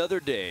see another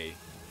day,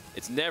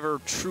 it's never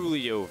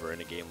truly over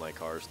in a game like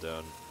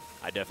Hearthstone.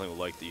 I definitely would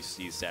like to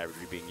see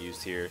Savagery being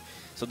used here.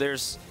 So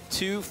there's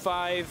 2,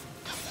 5,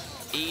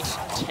 8,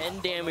 10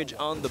 damage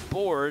on the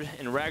board,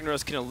 and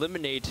Ragnaros can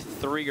eliminate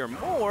 3 or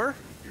more.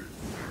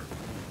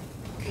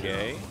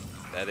 Okay.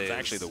 That is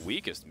actually the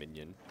weakest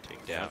minion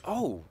take down.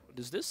 Oh,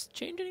 does this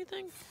change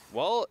anything?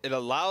 Well, it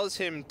allows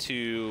him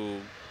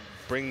to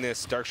bring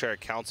this Darkshire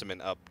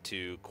Councilman up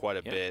to quite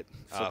a bit.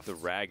 Flip the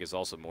Rag is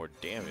also more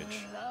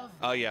damage.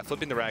 Oh yeah,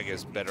 flipping the Rag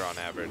is better on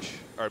average,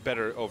 or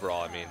better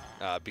overall, I mean,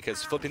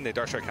 because flipping the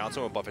Darkshire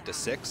Councilman would buff it to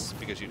 6,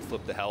 because you'd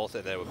flip the health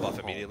and then it would buff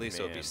immediately,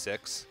 so it'd be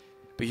 6.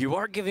 But you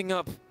are giving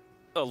up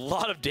a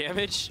lot of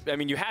damage. I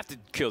mean, you have to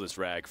kill this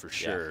Rag for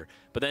sure,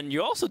 but then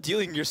you're also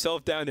dealing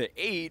yourself down to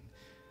 8.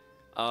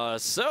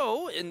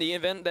 So, in the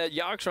event that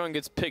Yakshron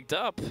gets picked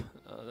up,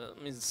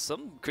 I mean,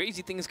 some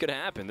crazy things could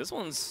happen. This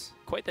one's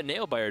quite the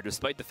nail-biter,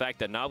 despite the fact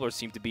that noblord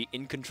seemed to be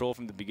in control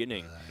from the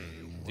beginning.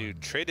 Do you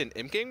trade an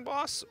Imp-Gang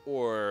boss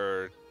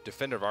or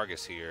Defender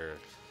Vargas here?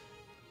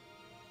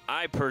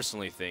 I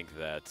personally think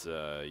that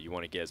you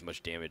want to get as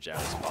much damage out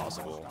as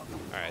possible.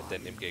 All right,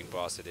 then Imp-Gang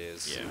boss it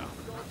is. Yeah.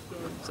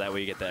 So that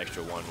way you get the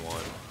extra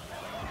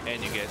 1/1.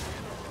 And you get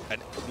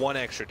one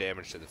extra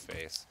damage to the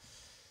face.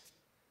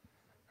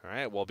 All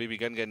right, well,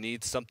 Bbgungun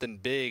needs something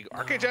big.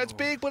 Arcane Giant's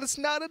big, but it's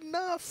not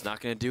enough. It's not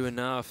going to do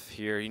enough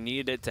here. He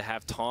needed it to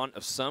have taunt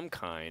of some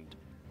kind.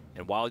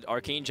 And while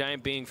Arcane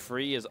Giant being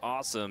free is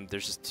awesome,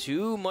 there's just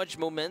too much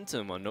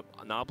momentum on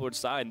noblord's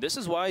side. And this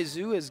is why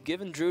Zoo has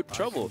given Druid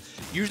trouble.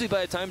 Usually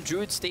by the time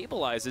Druid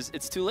stabilizes,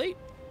 it's too late.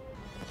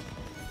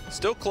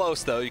 Still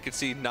close, though. You can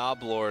see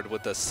noblord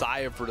with a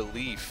sigh of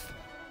relief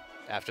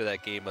after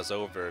that game was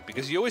over.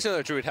 Because you always know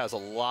that Druid has a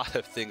lot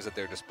of things at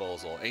their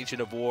disposal. Ancient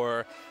of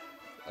War,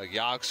 a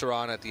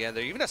Yaxaron at the end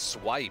there, even a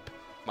swipe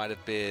might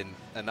have been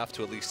enough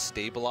to at least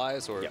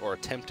stabilize or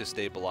attempt to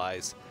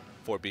stabilize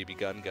for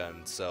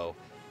Bbgungun. So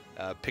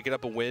picking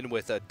up a win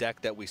with a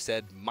deck that we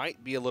said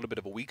might be a little bit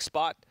of a weak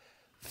spot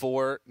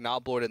for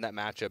noblord in that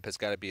matchup has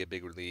got to be a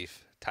big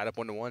relief. Tied up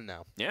 1-1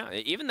 now. Yeah,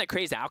 even that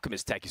Crazed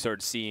Alchemist tech you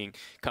started seeing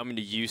coming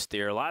to use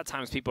there. A lot of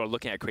times people are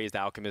looking at Crazed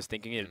Alchemist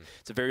thinking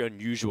it's a very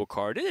unusual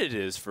card. And it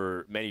is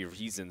for many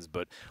reasons,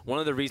 but one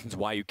of the reasons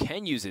why you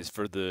can use it is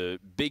for the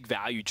big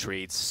value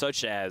trades,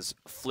 such as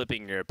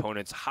flipping your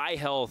opponent's high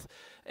health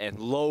and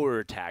lower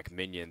attack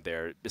minion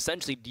there,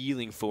 essentially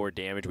dealing 4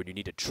 damage when you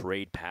need to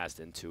trade past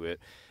into it.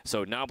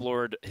 So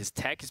noblord, his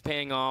tech is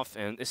paying off,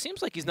 and it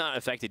seems like he's not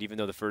affected even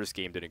though the first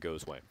game didn't go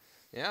his way.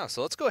 Yeah,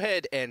 so let's go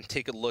ahead and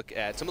take a look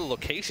at some of the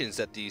locations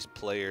that these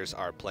players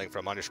are playing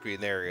from. On your screen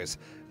there is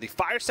the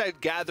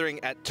Fireside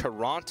Gathering at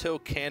Toronto,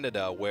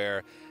 Canada,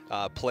 where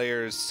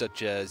players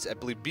such as, I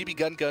believe,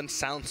 Bbgungun,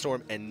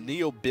 Soundstorm, and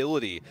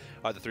Neobility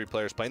are the 3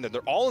 players playing there.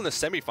 They're all in the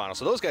semifinal,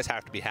 so those guys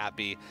have to be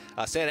happy.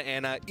 Santa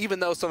Ana, even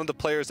though some of the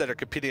players that are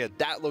competing at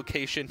that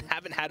location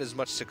haven't had as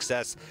much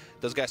success,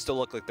 those guys still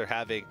look like they're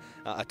having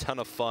a ton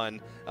of fun.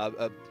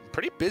 A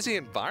pretty busy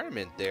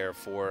environment there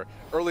for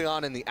early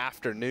on in the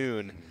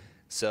afternoon.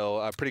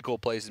 So pretty cool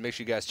places. Make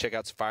sure you guys check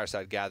out some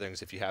Fireside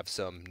Gatherings if you have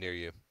some near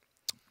you.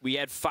 We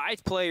had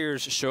 5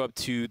 players show up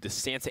to the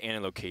Santa Ana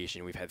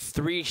location. We've had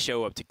 3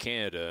 show up to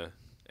Canada,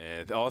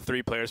 and all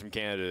 3 players from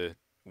Canada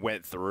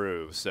went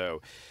through.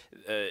 So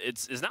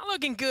it's not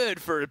looking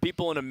good for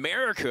people in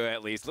America,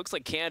 at least. Looks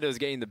like Canada is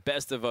getting the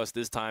best of us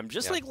this time,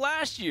 just like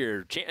last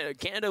year.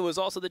 Canada was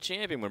also the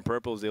champion when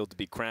Purple was able to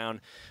be crowned.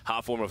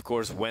 Hotform, of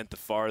course, went the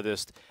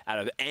farthest out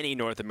of any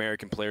North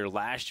American player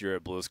last year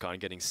at BlizzCon,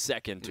 getting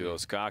second to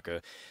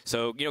Osaka.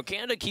 So, you know,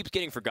 Canada keeps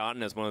getting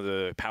forgotten as one of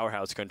the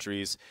powerhouse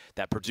countries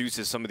that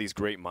produces some of these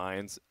great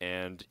minds,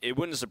 and it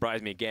wouldn't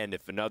surprise me again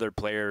if another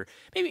player,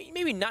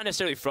 maybe not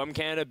necessarily from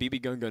Canada,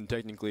 Bbgungun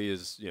technically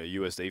is, you know,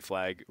 USA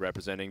flag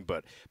representing,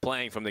 but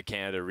playing from the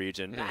Canada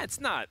region, it's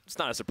not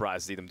a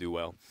surprise to see them do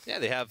well. Yeah,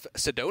 they have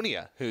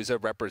Sidonia, who's a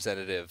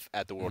representative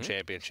at the World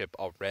Championship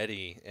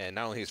already, and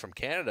not only he's from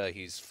Canada,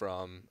 he's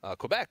from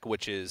Quebec,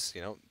 which is,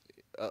 you know,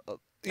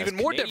 even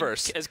more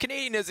diverse. As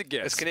Canadian as it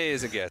gets. As Canadian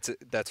as it gets.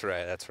 That's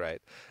right. That's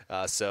right.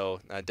 So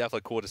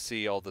definitely cool to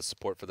see all the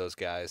support for those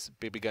guys.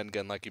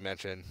 Bbgungun, like you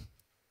mentioned,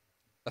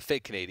 a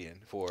fake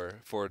Canadian for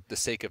the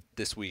sake of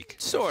this week.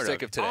 Sort of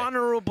today.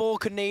 Honorable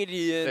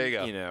Canadian. There you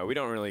go. You know, we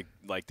don't really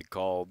like to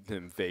call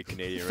him fake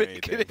Canadian or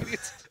anything.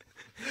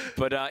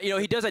 But, you know,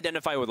 he does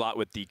identify a lot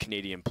with the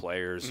Canadian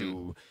players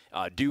who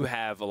do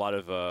have a lot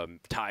of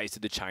ties to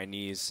the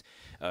Chinese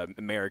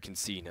American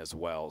scene as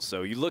well.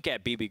 So you look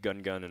at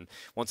Bbgungun, and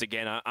once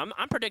again,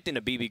 I'm predicting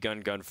a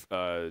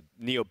Bbgungun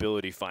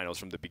Neobility finals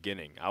from the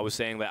beginning. I was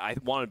saying that I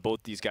wanted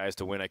both these guys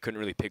to win. I couldn't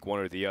really pick one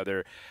or the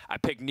other. I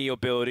picked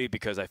Neobility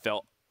because I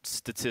felt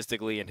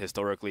statistically and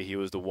historically he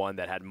was the one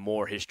that had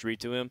more history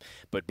to him,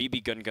 but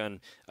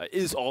Bbgungun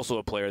is also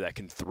a player that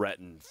can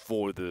threaten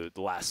for the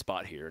last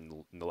spot here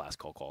in the last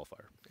call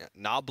qualifier. Yeah,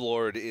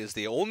 noblord is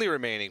the only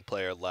remaining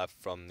player left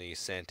from the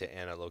Santa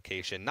Ana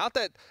location. Not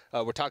that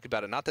we're talking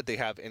about it, not that they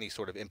have any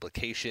sort of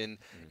implication.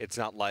 It's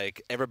not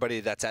like everybody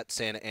that's at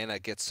Santa Ana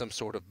gets some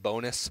sort of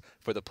bonus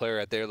for the player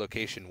at their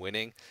location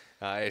winning.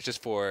 It's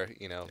just for,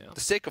 you know,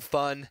 the sake of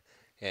fun.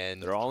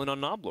 And they're all in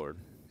on noblord.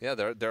 Yeah,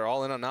 they're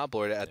all in on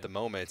noblord at the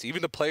moment.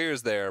 Even the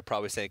players there are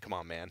probably saying, "Come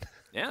on, man."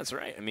 Yeah, that's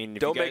right. I mean,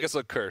 don't make us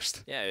look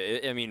cursed. Yeah,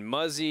 I mean,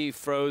 Muzzy,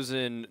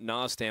 Frozen,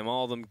 Nostam,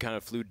 all of them kind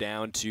of flew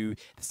down to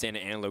the Santa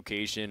Ana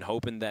location,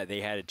 hoping that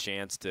they had a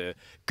chance to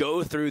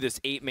go through this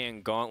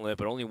 8-man gauntlet,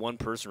 but only one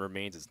person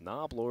remains as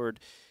noblord.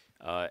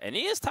 And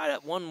he is tied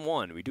at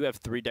 1-1. We do have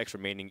 3 decks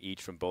remaining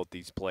each from both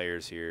these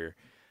players here.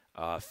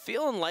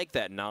 Feeling like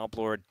that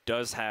noblord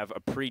does have a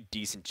pretty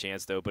decent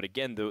chance, though. But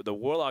again, the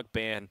Warlock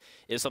ban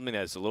is something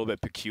that's a little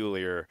bit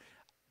peculiar.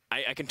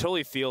 I can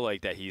totally feel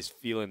like that he's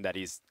feeling that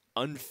he's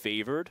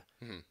unfavored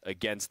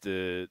against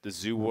the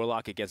Zoo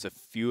Warlock against a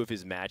few of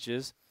his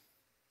matches.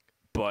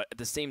 But at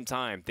the same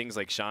time, things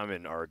like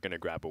Shaman are going to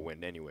grab a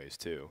win anyways,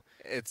 too.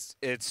 It's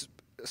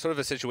sort of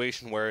a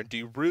situation where do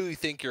you really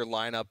think your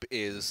lineup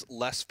is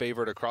less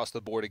favored across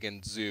the board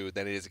against Zoo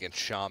than it is against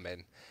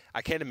Shaman?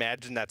 I can't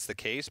imagine that's the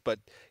case, but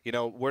you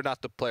know, we're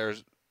not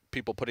the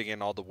people putting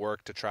in all the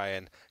work to try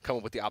and come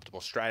up with the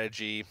optimal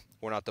strategy.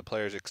 We're not the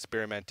players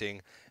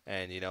experimenting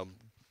and, you know,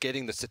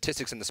 getting the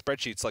statistics in the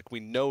spreadsheets like we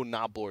know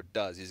noblord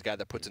does. He's a guy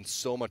that puts in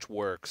so much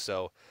work,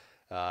 so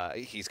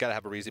he's got to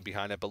have a reason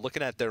behind it. But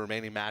looking at the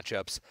remaining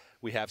matchups,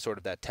 we have sort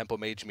of that Tempo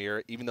Mage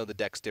mirror, even though the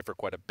decks differ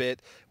quite a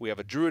bit. We have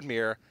a Druid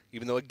mirror,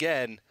 even though,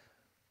 again,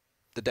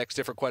 the decks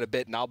differ quite a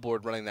bit.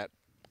 Noblord running that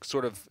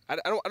sort of, I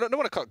don't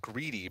want to call it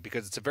greedy,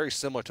 because it's very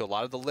similar to a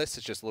lot of the lists.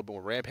 It's just a little bit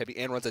more ramp heavy,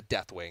 and runs a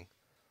Deathwing.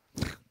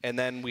 And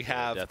then we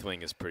have...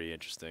 Deathwing is pretty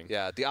interesting.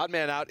 Yeah, the odd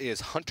man out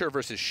is Hunter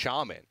versus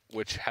Shaman,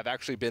 which have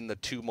actually been the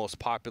two most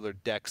popular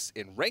decks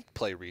in ranked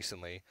play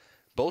recently.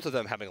 Both of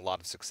them having a lot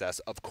of success.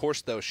 Of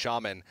course, though,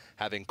 Shaman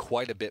having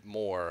quite a bit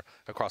more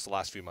across the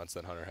last few months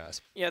than Hunter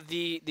has. Yeah,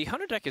 the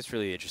Hunter deck is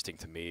really interesting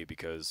to me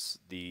because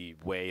the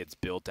way it's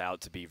built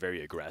out to be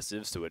very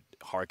aggressive, so it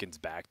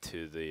harkens back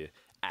to the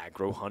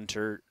aggro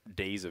Hunter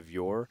days of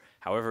yore.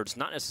 However, it's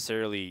not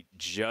necessarily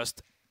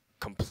just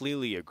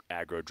completely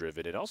aggro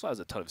driven. It also has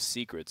a ton of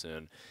secrets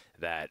in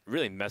that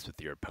really mess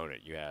with your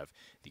opponent. You have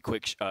the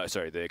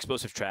the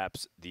explosive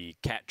traps, the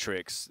cat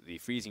tricks, the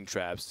freezing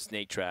traps,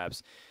 snake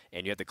traps,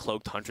 and you have the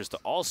cloaked huntress to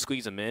all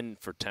squeeze them in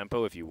for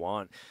tempo if you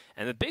want.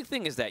 And the big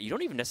thing is that you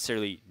don't even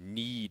necessarily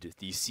need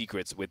these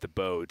secrets with the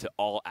bow to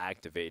all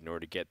activate in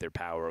order to get their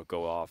power or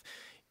go off.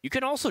 You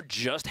can also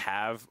just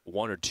have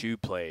one or two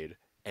played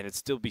and it'd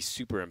still be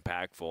super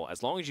impactful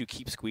as long as you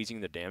keep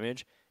squeezing the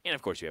damage. And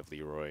of course you have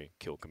Leroy,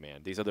 Kill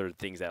Command. These other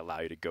things that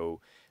allow you to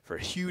go for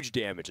huge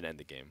damage and end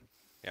the game.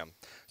 Yeah.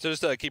 So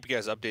just to keep you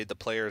guys updated, the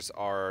players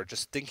are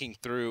just thinking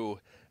through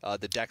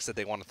the decks that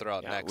they want to throw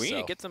out next. We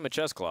need to get them a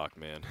chess clock,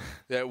 man.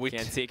 Yeah, we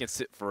can't take and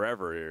sit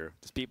forever here.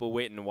 There's people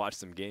waiting to watch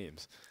some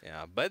games.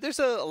 Yeah, but there's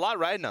a lot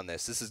riding on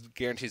this. This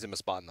guarantees them a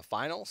spot in the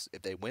finals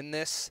if they win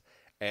this.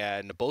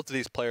 And both of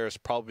these players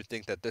probably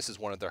think that this is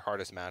one of their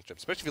hardest matchups,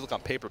 especially if you look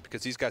on paper,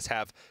 because these guys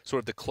have sort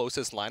of the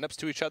closest lineups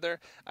to each other,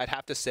 I'd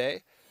have to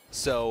say.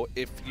 So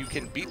if you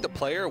can beat the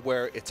player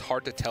where it's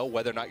hard to tell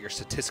whether or not you're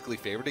statistically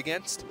favored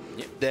against,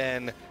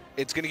 then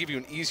it's going to give you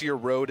an easier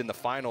road in the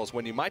finals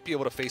when you might be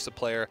able to face a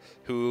player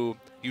who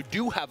you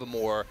do have a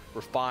more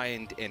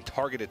refined and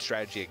targeted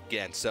strategy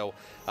against. So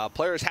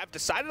players have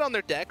decided on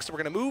their decks. So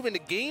we're going to move into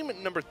game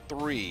number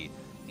 3.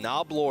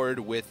 Noblord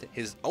with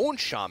his own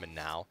Shaman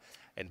now.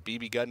 And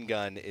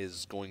Bbgungun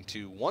is going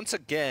to once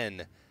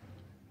again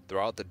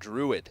throw out the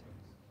Druid.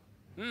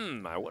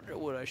 I wonder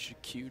what I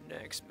should queue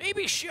next.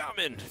 Maybe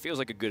Shaman. Feels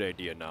like a good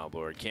idea,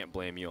 Noblord. Can't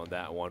blame you on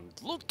that one.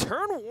 Look,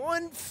 turn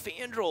 1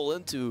 Fandral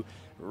into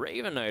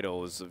Raven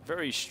Idol is a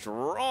very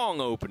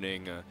strong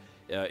opening.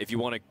 If you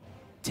want to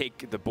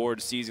take the board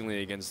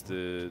seasonally against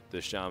the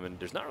Shaman,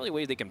 there's not really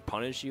ways they can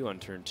punish you on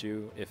turn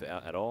 2, if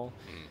at all.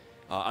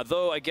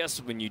 Although I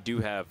guess when you do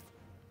have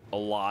a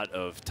lot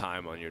of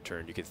time on your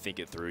turn, you can think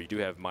it through. You do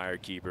have Mire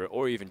Keeper,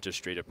 or even just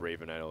straight up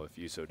Raven Idol if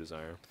you so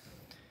desire.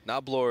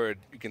 Noblord,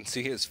 you can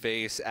see his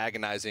face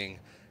agonizing,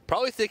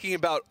 probably thinking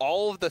about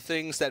all of the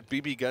things that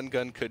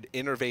Bbgungun could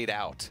innervate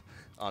out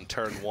on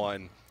turn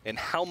 1 and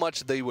how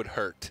much they would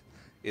hurt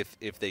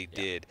if they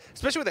did.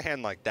 Especially with a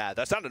hand like that.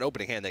 That's not an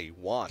opening hand that you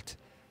want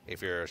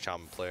if you're a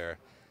Shaman player.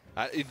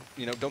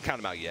 You know, don't count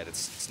them out yet.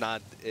 It's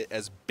not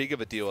as big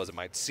of a deal as it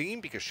might seem,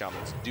 because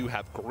Shamans do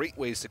have great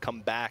ways to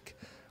come back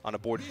on a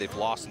board that they've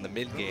lost in the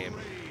mid-game.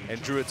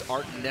 And Druids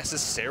aren't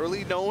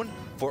necessarily known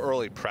for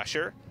early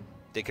pressure.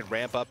 They can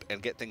ramp up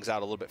and get things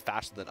out a little bit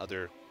faster than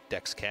other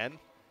decks can.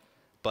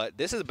 But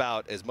this is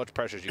about as much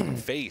pressure as you can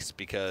face,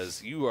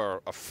 because you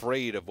are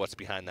afraid of what's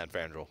behind that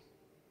Fandral.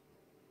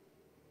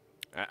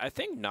 I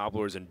think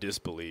Noblord's in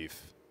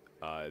disbelief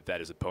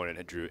that his opponent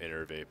had drew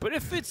Innervate. But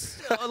if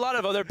it's a lot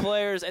of other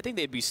players, I think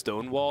they'd be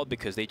stonewalled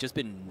because they've just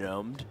been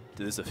numbed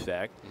to this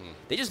effect.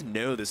 They just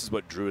know this is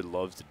what Druid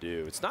loves to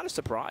do. It's not a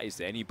surprise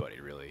to anybody,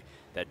 really,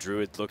 that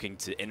Druid's looking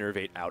to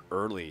Innervate out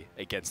early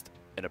against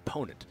an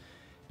opponent.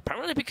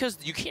 Primarily because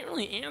you can't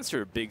really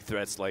answer big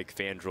threats like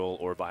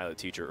Fandral or Violet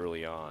Teacher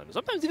early on.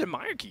 Sometimes even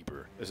Mire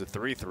Keeper is a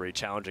 3/3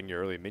 challenging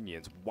your early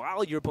minions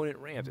while your opponent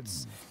ramps.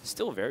 It's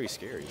still very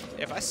scary.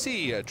 If I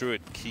see a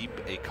Druid keep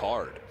a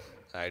card,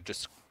 I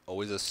just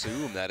always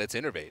assume that it's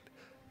Innervate.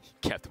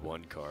 Kept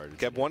one card.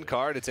 Kept one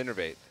card, it's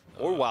Innervate.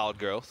 Or Wild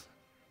Growth.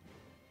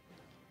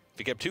 If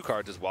you kept 2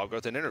 cards, it's Wild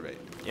Growth and Innervate.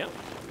 Yeah.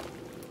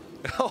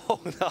 Oh,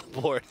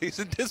 Noblord, he's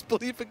in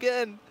disbelief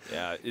again.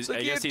 Yeah, like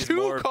I guess he's 2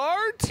 more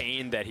cards?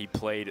 pained that he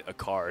played a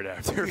card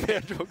after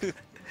Fandral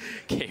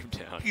came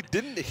down. He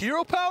didn't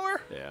hero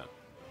power? Yeah.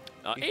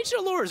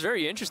 Ancient Allure is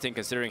very interesting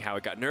considering how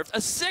it got nerfed.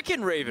 A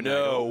second Raven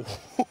Idol.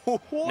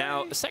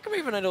 Now, a second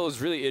Raven Idol is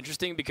really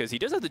interesting because he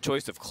does have the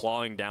choice of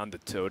clawing down the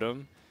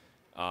totem.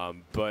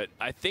 But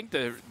I think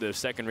the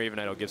second Raven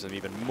Idol gives him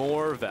even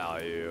more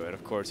value. And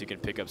of course, he can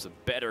pick up some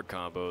better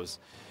combos.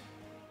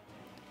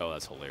 Oh,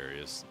 that's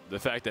hilarious. The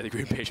fact that the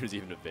Green Patron is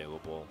even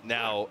available.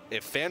 Now,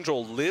 if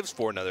Fandral lives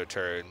for another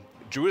turn,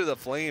 Druid of the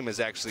Flame is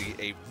actually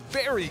a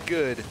very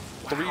good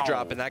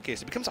 3-drop in that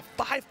case. It becomes a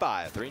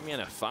 5/5.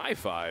 3-mana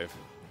 5/5.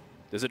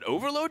 Does it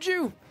overload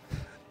you?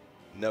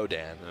 No,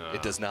 Dan,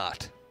 it does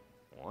not.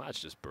 Well, that's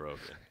just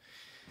broken.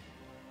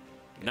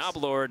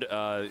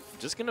 Noblord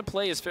just going to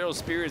play his Feral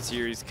Spirits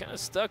here. He's kind of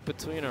stuck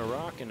between a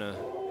rock and a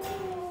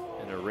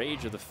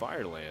Rage of the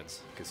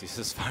Firelands because he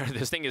says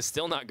this thing is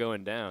still not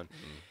going down.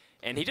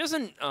 And he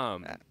doesn't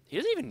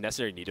even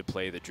necessarily need to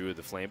play the Druid of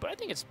the Flame, but I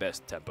think it's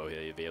best tempo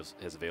he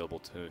has available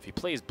to him. If he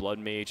plays Blood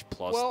Mage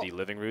plus the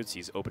Living Roots,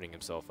 he's opening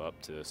himself up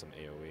to some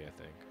AoE, I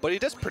think. But he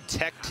does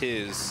protect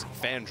his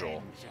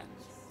Fandral,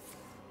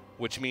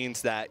 which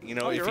means that, you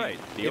know, you're right.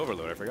 The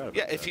Overload, I forgot about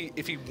that. Yeah,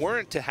 if he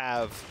weren't to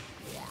have,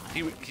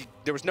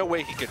 there was no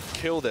way he could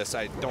kill this,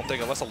 I don't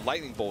think, unless a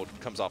Lightning Bolt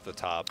comes off the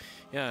top.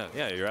 Yeah,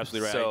 you're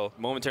absolutely right. So,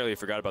 I momentarily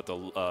forgot about the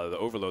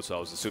Overload, so I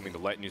was assuming the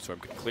Lightning Storm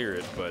could clear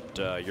it,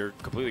 but you're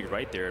completely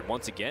right there. And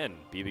once again,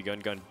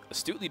 Bbgungun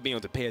astutely being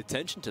able to pay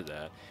attention to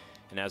that,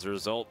 and as a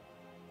result,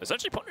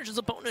 essentially punishes his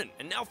opponent.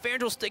 And now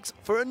Fandral sticks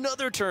for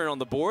another turn on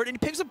the board, and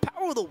he picks up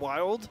Power of the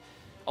Wild,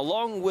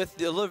 along with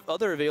the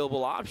other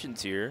available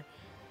options here.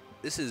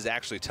 This is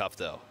actually tough,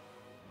 though,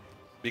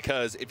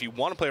 because if you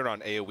want to play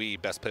around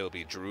AoE, best play will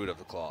be Druid of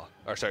the Claw,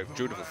 or sorry,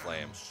 Druid of the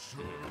Flame.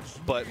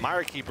 But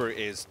Myra Keeper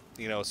is,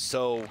 you know,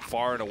 so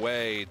far and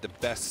away the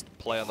best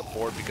play on the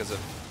board because of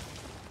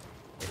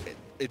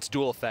its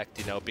dual effect,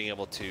 you know, being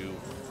able to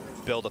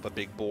build up a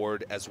big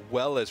board as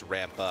well as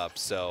ramp up.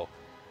 So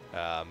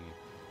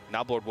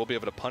Noblord will be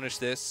able to punish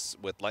this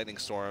with Lightning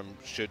Storm,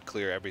 should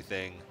clear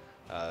everything,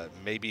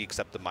 maybe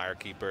except the Myra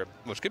Keeper,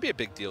 which could be a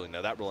big deal. You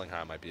know, that Rolling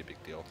High might be a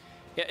big deal.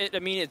 Yeah, I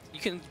mean, you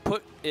can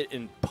put it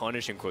in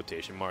punish in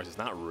quotation marks. It's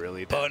not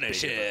really that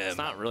punish him. It's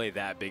not really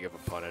that big of a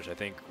punish. I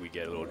think we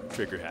get a little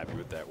trigger happy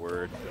with that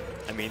word.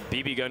 I mean,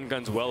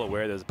 Bbgungun's well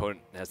aware that his opponent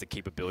has the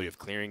capability of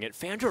clearing it.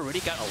 Fandral already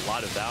got a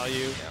lot of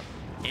value.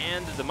 Yeah.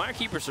 And the Myra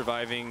Keeper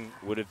surviving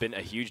would have been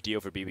a huge deal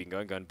for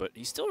Bbgungun, but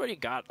he still already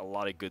got a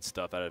lot of good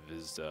stuff out of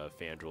his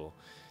Fandral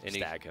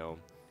Stag Helm.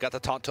 Got the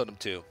Taunt Totem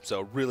too,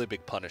 so really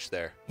big punish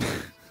there.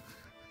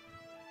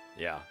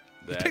 Yeah.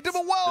 He picked up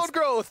a Wild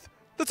Growth!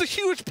 That's a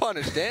huge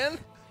punish, Dan.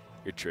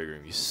 You're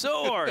triggering me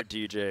so hard,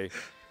 DJ.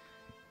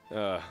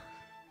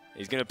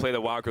 He's going to play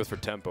the Wild Growth for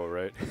tempo,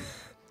 right?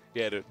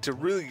 Yeah, to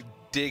really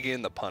dig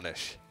in the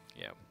punish.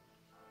 Yeah.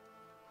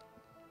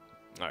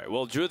 All right,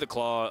 well, Druid of the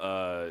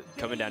Claw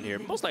coming down here,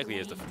 most likely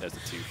as the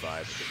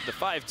 2/5. The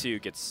 5/2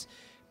 gets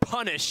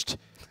punished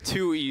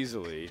too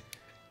easily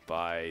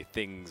by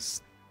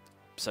things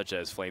such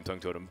as Flame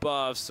Tongue Totem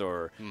buffs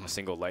or a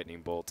single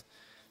Lightning Bolt.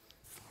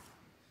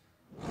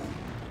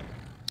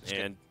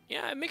 And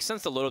yeah, it makes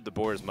sense to load up the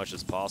board as much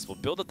as possible.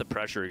 Build up the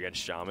pressure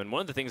against Shaman.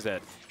 One of the things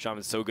that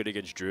Shaman's so good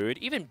against Druid,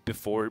 even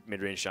before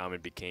mid-range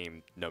Shaman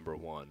became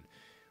 #1,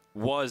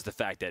 was the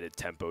fact that it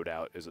tempoed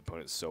out his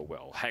opponents so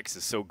well. Hex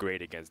is so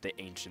great against the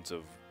Ancients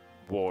of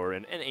War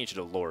and Ancient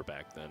of Lore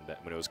back then,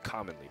 when it was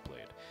commonly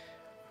played.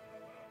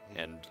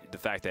 And the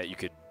fact that you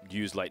could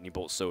use Lightning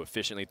Bolt so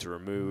efficiently to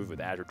remove with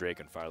Azure Drake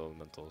and Fire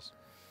Elementals.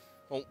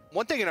 Well,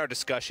 one thing in our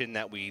discussion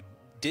that we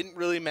didn't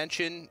really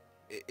mention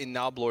in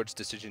Noblord's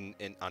decision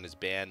on his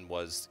ban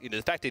was, you know,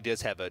 the fact that he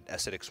does have an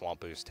Acidic Swamp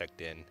Boost teched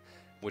in,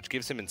 which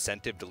gives him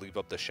incentive to leave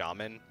up the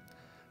Shaman.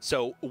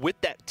 So with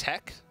that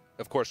tech,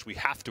 of course, we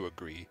have to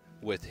agree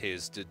with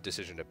his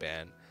decision to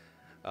ban.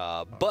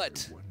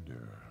 But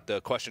the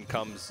question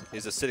comes,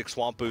 is Acidic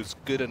Swamp Boost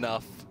good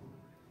enough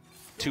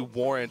to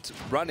warrant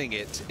running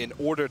it in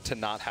order to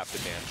not have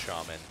to ban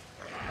Shaman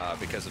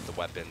because of the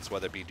weapons,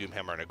 whether it be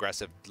Doomhammer and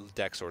aggressive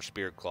decks or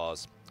Spirit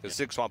Claws? Because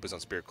Acidic Swamp Boost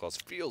on Spirit Claws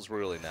feels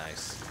really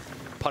nice.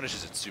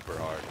 Punishes it super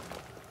hard.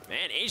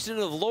 Man, Ancient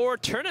of Lore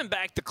turning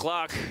back the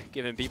clock,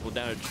 giving people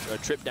down a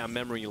trip down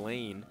memory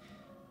lane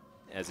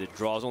as it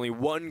draws only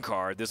one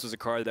card. This was a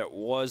card that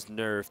was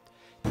nerfed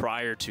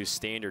prior to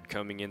Standard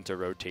coming into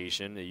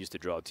rotation. It used to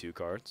draw 2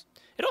 cards.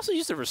 It also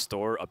used to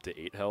restore up to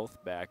 8 health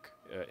back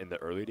in the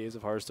early days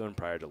of Hearthstone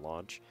prior to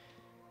launch.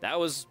 That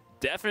was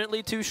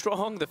definitely too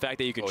strong, the fact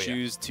that you could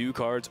choose 2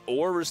 cards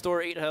or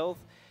restore 8 health.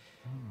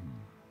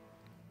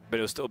 But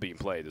it was still being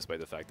played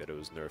despite the fact that it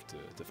was nerfed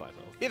to 5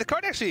 health. Yeah, the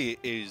card actually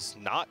is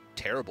not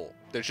terrible.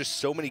 There's just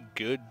so many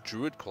good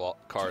Druid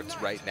cards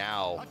right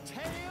now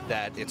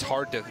that it's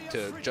hard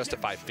to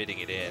justify fitting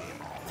it in.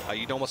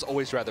 You'd almost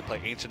always rather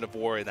play Ancient of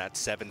War in that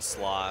 7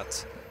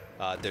 slot.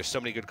 There's so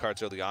many good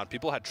cards early on.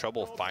 People had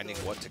trouble finding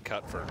what to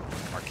cut for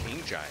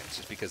Arcane Giants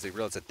just because they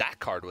realized that that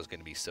card was going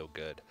to be so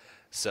good.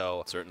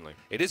 So certainly,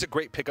 it is a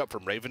great pickup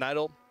from Raven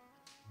Idol.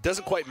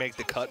 Doesn't quite make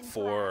the cut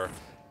for,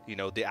 you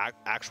know, the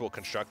actual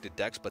constructed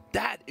decks, but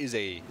that is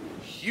a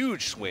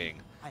huge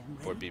swing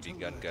for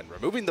Bbgungun.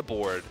 Removing the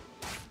board.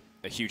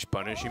 A huge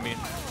punish, you mean?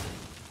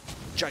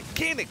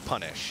 Gigantic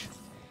punish.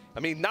 I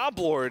mean,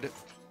 Noblord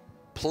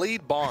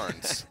played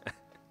Barnes,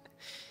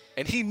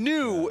 and he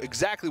knew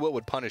exactly what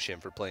would punish him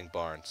for playing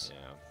Barnes.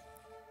 Yeah.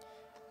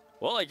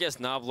 Well, I guess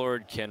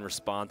Noblord can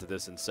respond to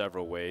this in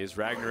several ways.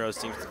 Ragnaros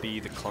seems to be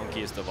the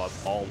clunkiest of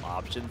all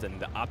options, and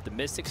the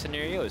optimistic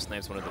scenario is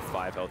snipes one of the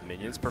 5 health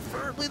minions,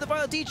 preferably the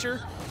Violet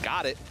Teacher.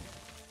 Got it.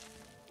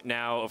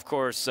 Now, of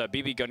course,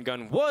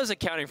 Bbgungun was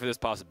accounting for this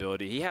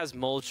possibility. He has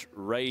Mulch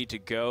ready to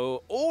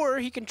go, or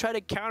he can try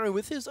to counter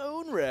with his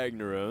own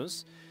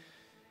Ragnaros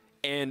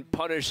and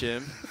punish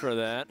him for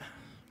that.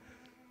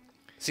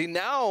 See,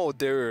 now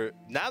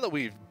that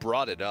we've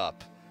brought it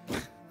up,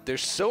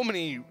 there's so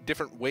many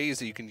different ways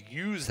that you can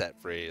use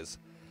that phrase.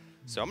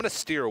 So I'm going to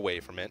steer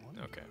away from it.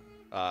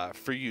 Okay.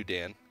 For you,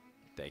 Dan.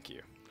 Thank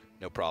you.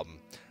 No problem.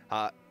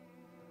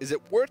 Is it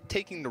worth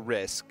taking the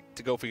risk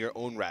to go for your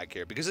own rag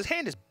here? Because his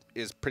hand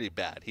is pretty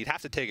bad. He'd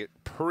have to take it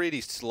pretty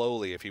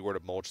slowly if he were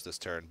to mulch this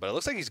turn. But it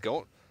looks like he's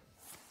going.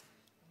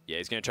 Yeah,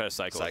 he's going to try to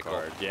cycle a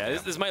card. Yeah,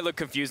 this might look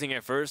confusing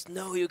at first.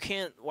 No, you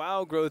can't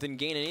Wow Growth and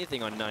gain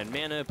anything on 9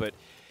 mana, but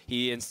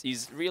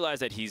he's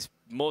realized that he's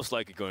most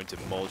likely going to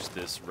mulch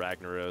this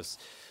Ragnaros.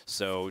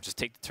 So just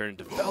take the turn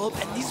to develop,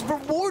 and he's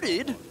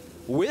rewarded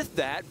with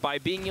that by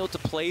being able to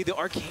play the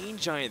Arcane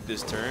Giant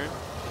this turn.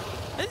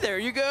 And there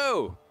you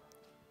go.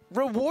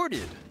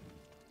 Rewarded.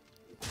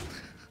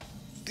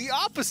 The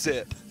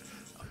opposite.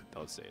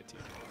 Don't say it to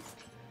you.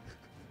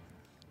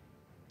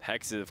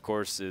 Hex, of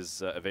course,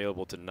 is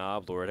available to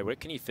Noblord. What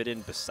can he fit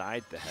in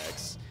beside the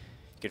Hex?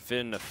 He can fit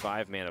in a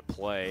 5-mana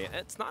play.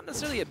 It's not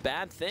necessarily a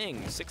bad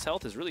thing. 6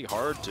 health is really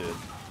hard to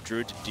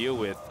Druid to deal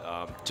with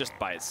just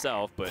by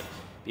itself, but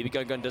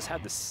Bbgungun does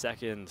have the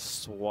second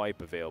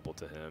swipe available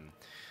to him.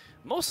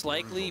 Most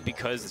likely,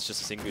 because it's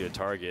just a singular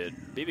target,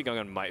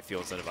 Bbgungun might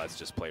feel incentivized to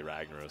just play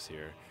Ragnaros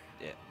here.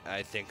 Yeah,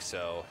 I think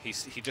so. He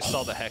just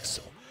saw the Hex.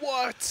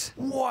 What?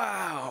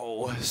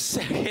 Wow!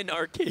 Second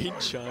Arcane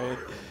Giant.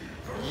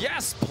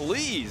 Yes,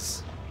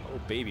 please! Oh,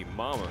 baby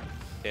mama.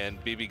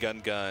 And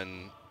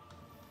Bbgungun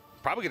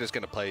probably just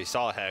going to play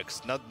Saw a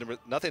Hex.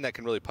 Nothing that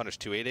can really punish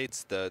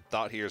 2/8/8s. The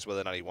thought here is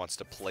whether or not he wants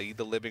to play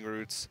the Living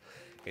Roots.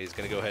 He's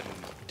going to go ahead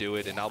and do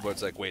it. And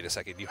Noblord's like, wait a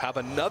second. You have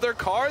another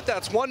card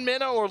that's 1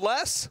 mana or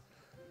less?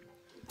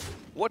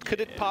 What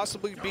could it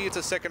possibly be? It's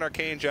a second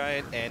Arcane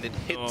Giant, and it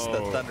hits the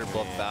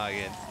Thunderbluff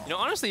Valiant. You know,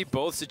 honestly,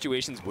 both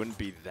situations wouldn't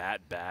be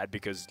that bad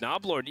because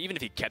Noblord, even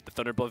if he kept the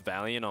Thunderbluff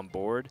Valiant on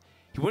board,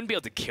 he wouldn't be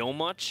able to kill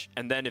much.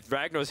 And then if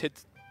Ragnaros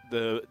hits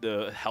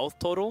the health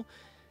total,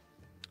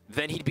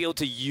 then he'd be able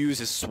to use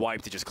his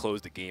swipe to just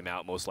close the game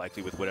out, most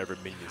likely with whatever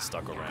minions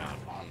stuck around.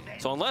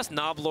 So unless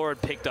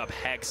Noblord picked up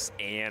Hex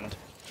and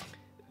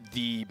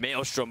the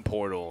Maelstrom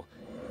Portal,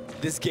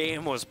 this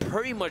game was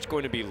pretty much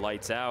going to be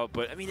lights out.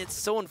 But, I mean, it's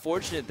so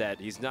unfortunate that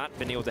he's not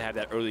been able to have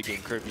that early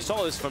game curve. You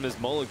saw this from his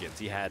mulligans.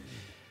 He had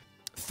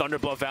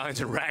Thunderbluff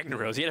Valiants and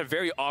Ragnaros. He had a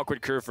very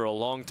awkward curve for a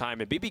long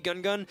time. And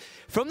Bbgungun,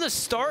 from the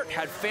start,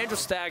 had Fandral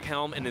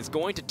Staghelm and is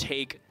going to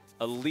take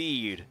a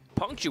lead,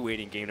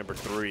 punctuating game number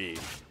 3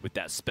 with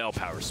that Spell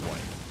Power swipe.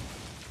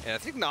 And I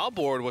think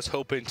Noblord was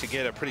hoping to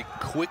get a pretty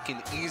quick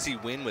and easy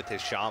win with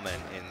his Shaman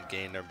in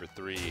game number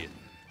 3.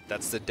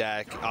 That's the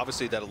deck,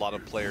 obviously, that a lot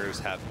of players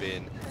have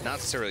been not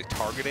necessarily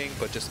targeting,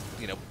 but just,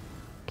 you know,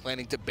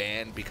 planning to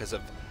ban because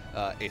of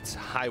its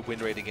high win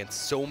rate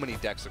against so many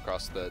decks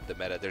across the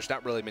meta. There's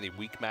not really many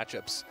weak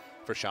matchups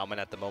for Shaman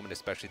at the moment,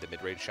 especially the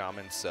mid-range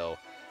Shaman. So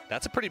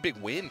that's a pretty big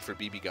win for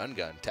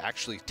Bbgungun to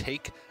actually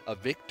take a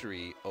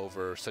victory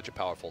over such a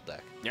powerful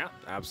deck. Yeah,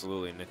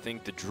 absolutely. And I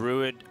think the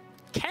Druid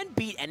can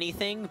beat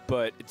anything,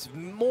 but it's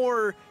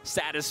more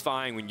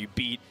satisfying when you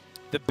beat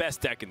the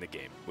best deck in the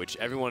game, which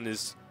everyone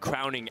is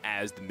crowning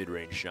as the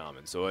mid-range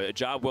Shaman. So a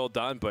job well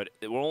done, but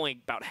we're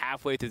only about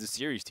halfway through the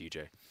series,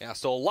 TJ. Yeah,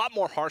 so a lot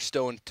more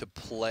Hearthstone to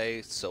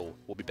play, so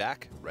we'll be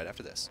back right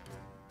after this.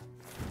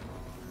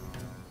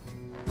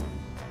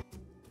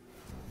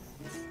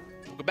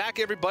 Welcome back,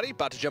 everybody.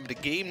 About to jump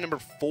into game number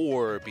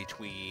 4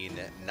 between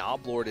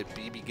Noblord and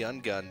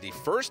Bbgungun, the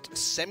first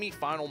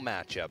semi-final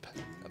matchup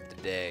of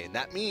the day. And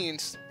that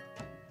means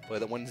the player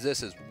that wins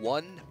this is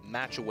 1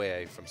 match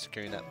away from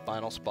securing that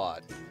final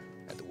spot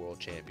at the World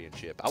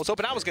Championship. I was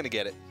hoping I was going to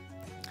get it,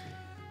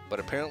 but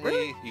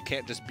apparently you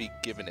can't just be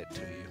giving it to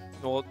you.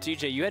 Well,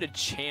 TJ, you had a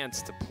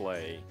chance to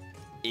play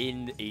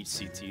in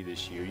HCT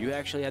this year. You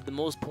actually had the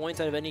most points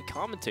out of any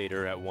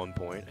commentator at one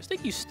point. I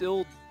think you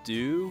still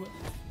do.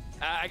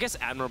 I guess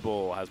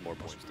Admirable has more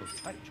points,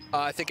 though.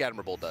 I think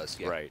Admirable does,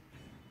 yeah. Right.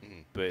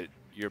 But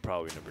you're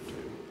probably number 2.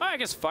 I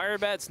guess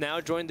Firebat's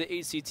now joined the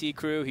HCT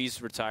crew.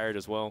 He's retired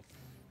as well.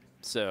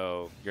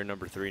 So you're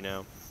number 3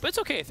 now. But it's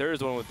okay. 3rd is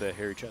the one with the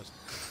hairy chest.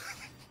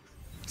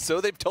 So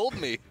they've told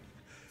me.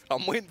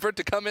 I'm waiting for it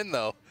to come in,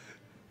 though.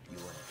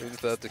 Waiting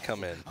for that to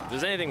come in. If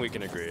there's anything we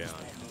can agree on,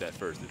 that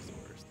 1st is the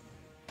worst.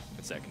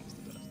 And 2nd is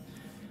the best.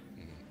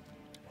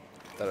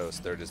 I thought it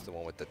was 3rd is the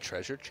one with the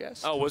treasure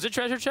chest. Oh, was it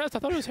treasure chest? I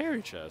thought it was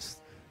hairy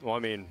chest. Well, I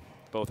mean,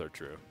 both are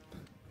true.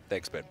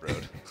 Thanks, Ben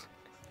Brode.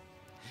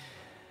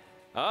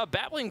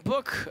 Battling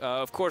Book,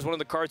 of course, one of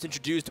the cards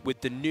introduced with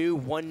the new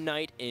One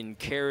Night in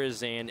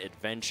Karazhan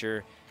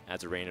Adventure.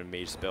 Adds a random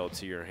mage spell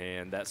to your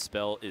hand. That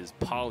spell is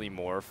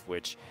Polymorph,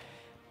 which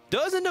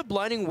does end up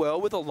blending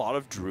well with a lot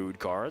of Druid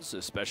cards,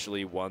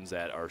 especially ones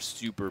that are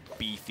super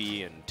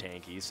beefy and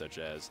tanky, such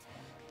as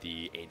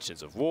the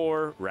Ancients of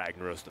War,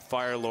 Ragnaros the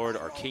Firelord,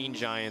 Arcane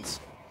Giants,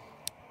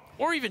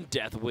 or even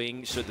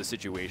Deathwing, should the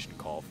situation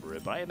call for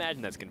it. But I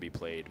imagine that's going to be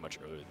played much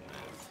earlier than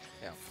that.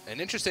 Yeah, an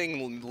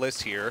interesting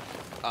list here.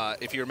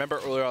 If you remember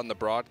earlier on the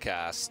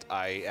broadcast,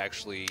 I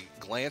actually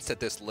glanced at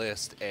this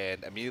list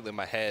and immediately in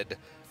my head,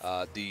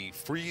 the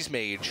Freeze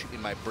Mage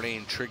in my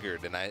brain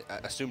triggered, and I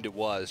assumed it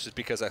was just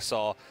because I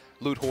saw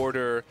Loot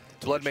Hoarder,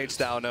 Blood Mage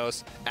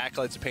Thalnos,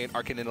 Acolytes of Pain,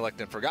 Arcane Intellect,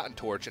 and Forgotten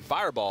Torch, and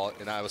Fireball,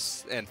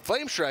 and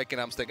Flame Strike,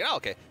 and I was thinking, oh,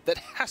 okay, that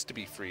has to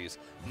be Freeze.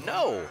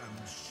 No,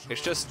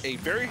 it's just a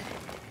very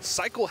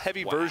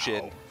cycle-heavy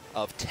version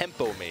of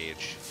Tempo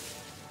Mage.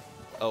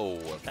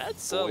 Oh,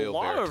 that's a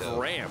lot of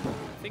ramp.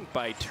 I think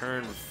by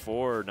turn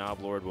 4,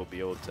 Noblord will be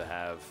able to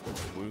have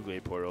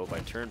Moonglade Portal. By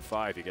turn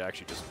 5, he could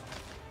actually just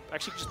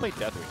play Deathwing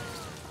next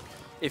turn.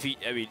 If he,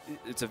 I mean,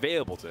 it's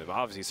available to him.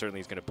 Obviously, certainly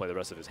he's going to play the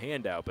rest of his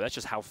hand out, but that's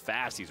just how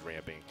fast he's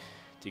ramping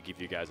to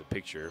give you guys a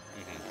picture.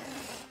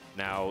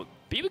 Now,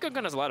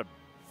 Bbgungun has a lot of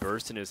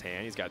burst in his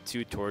hand. He's got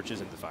 2 torches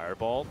and the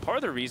Fireball. Part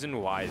of the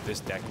reason why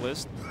this deck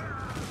list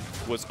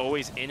was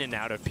always in and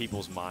out of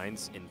people's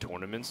minds in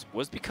tournaments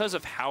was because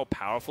of how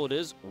powerful it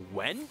is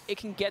when it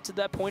can get to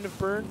that point of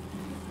burn.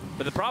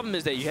 But the problem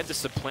is that you have to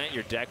supplant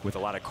your deck with a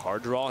lot of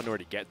card draw in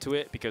order to get to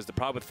it, because the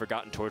problem with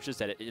Forgotten Torch is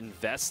that it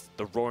invests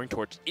the Roaring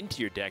Torch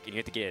into your deck and you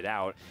have to get it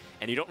out,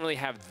 and you don't really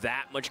have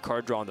that much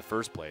card draw in the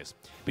first place.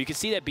 But you can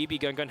see that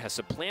Bbgungun has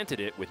supplanted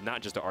it with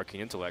not just the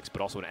Arcane Intellects,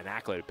 but also an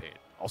Acolyte of Pain,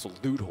 also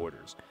Loot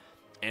Hoarders.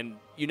 And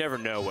you never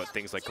know what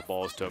things like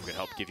Cabal's Tome can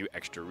help give you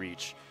extra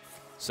reach.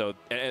 So,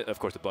 and of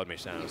course, the Blood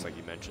Mage Thanos, like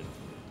you mentioned.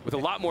 With a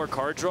lot more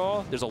card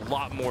draw, there's a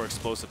lot more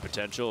explosive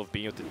potential of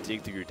being able to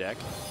dig through your deck.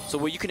 So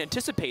what you can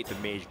anticipate the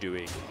Mage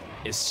doing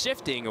is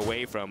shifting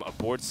away from a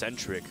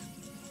board-centric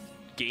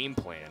game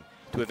plan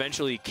to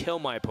eventually kill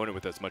my opponent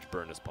with as much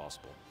burn as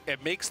possible.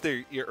 It makes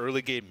your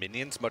early game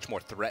minions much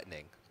more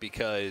threatening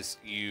because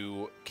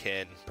you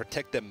can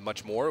protect them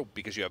much more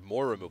because you have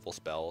more removal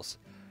spells.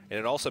 And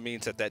it also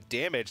means that that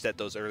damage that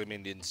those early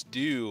minions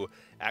do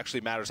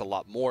actually matters a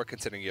lot more,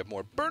 considering you have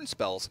more burn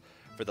spells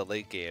for the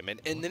late game. And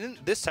then in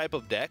this type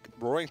of deck,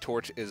 Roaring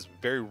Torch is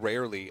very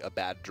rarely a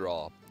bad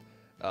draw.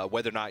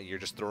 Whether or not you're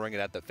just throwing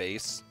it at the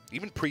face,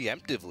 even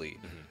preemptively,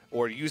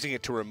 or using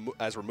it to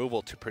as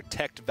removal to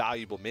protect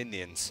valuable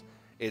minions,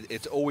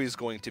 it's always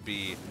going to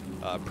be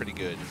pretty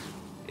good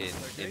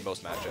in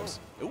most matchups.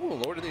 Ooh,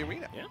 Lord of the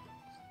Arena. Yeah.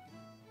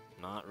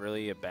 Not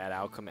really a bad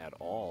outcome at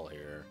all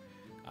here.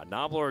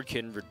 Noblord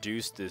can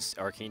reduce this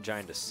Arcane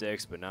Giant to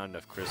 6, but not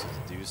enough crystals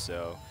to do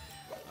so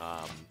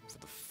for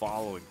the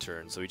following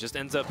turn. So he just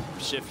ends up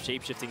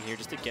shape-shifting here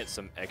just to get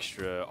some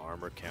extra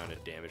armor count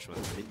and damage from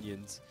the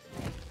minions.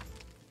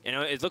 You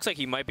know, it looks like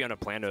he might be on a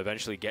plan to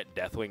eventually get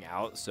Deathwing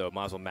out, so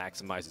might as well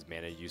maximize his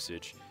mana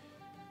usage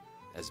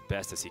as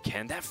best as he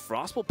can. That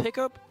Frostbolt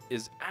pickup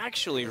is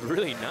actually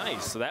really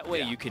nice, so that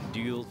way you can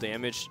deal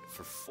damage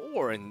for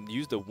 4 and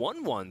use the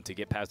 1/1 to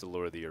get past the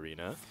Lord of the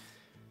Arena.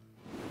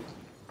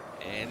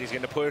 And he's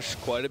going to push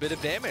quite a bit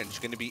of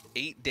damage. Going to be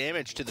 8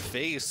 damage to the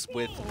face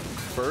with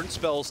burn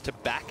spells to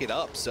back it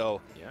up. So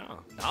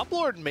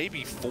Noblord may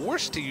be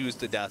forced to use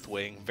the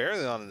Deathwing very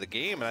early on in the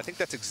game, and I think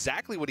that's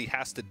exactly what he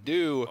has to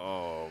do.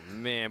 Oh,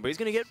 man, but he's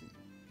going to get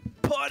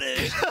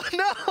putted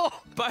no!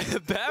 by the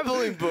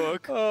Babbling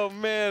Book. Oh,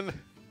 man.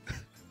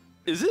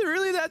 Is it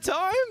really that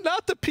time?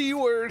 Not the P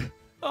word.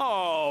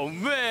 Oh,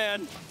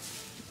 man.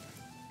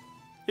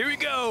 Here we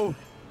go.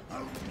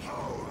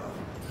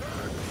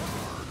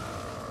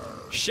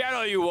 Shout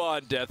all you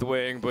want,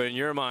 Deathwing, but in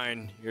your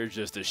mind, you're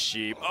just a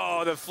sheep.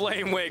 Oh, the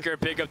Flame Waker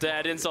pickup to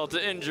add insult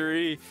to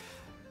injury.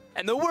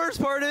 And the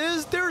worst part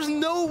is, there's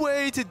no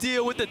way to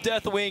deal with the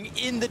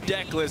Deathwing in the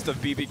deck list of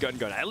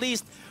Bbgungun. At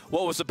least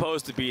what was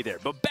supposed to be there.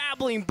 But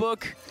Babbling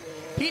Book,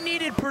 he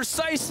needed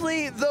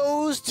precisely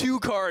those 2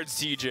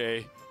 cards,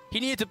 TJ. He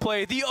needed to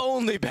play the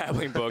only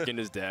Babbling Book in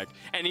his deck,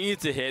 and he needed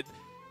to hit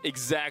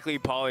exactly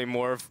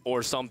Polymorph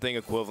or something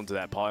equivalent to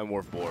that,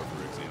 Polymorph Boar,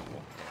 for example.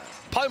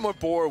 Polymorph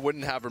Boar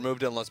wouldn't have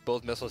removed it unless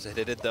both missiles had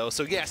hit it, though.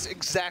 So, yes,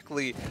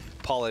 exactly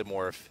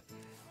Polymorph.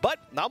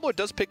 But Noblord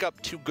does pick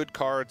up 2 good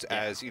cards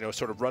as, you know,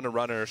 sort of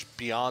runners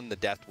beyond the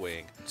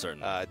Deathwing.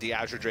 Certainly. The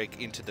Azure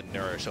Drake into the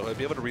Nourish. So he'll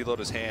be able to reload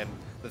his hand.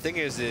 The thing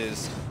is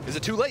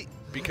it too late?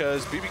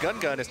 Because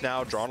Bbgungun is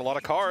now drawing a lot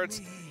of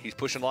cards. He's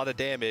pushing a lot of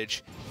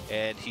damage.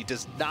 And he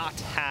does not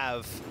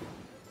have...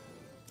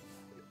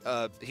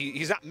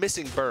 he's not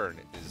missing burn,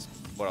 is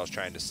what I was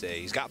trying to say.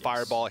 He's got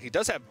Fireball. He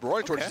does have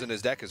Roaring Torches in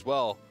his deck as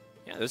well.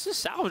 Yeah, this is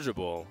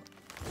salvageable.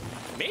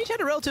 Mage had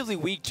a relatively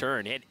weak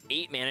turn. He had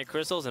 8 mana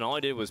crystals, and all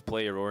he did was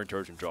play a Roaring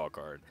Torch and draw a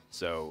card.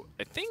 So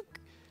I think,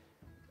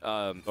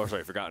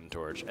 Forgotten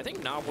Torch. I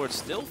think Noblord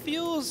still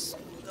feels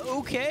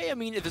okay. I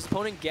mean, if his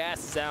opponent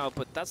gasses out,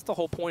 but that's the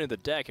whole point of the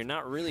deck. You're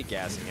not really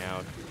gassing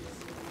out.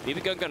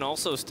 Bbgungun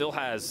also still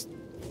has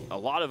a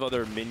lot of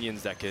other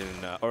minions that can,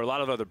 or a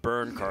lot of other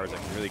burn cards that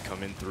can really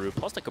come in through,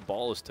 plus the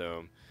Cabal's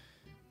Tome.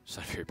 Just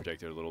not very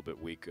protected, a little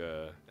bit weak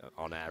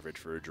on average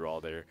for a draw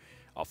there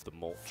off the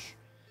mulch.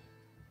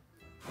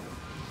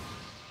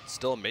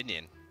 Still a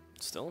minion.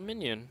 Still a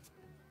minion.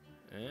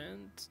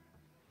 And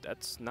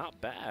that's not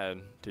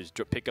bad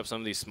to pick up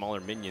some of these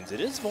smaller minions.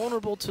 It is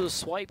vulnerable to a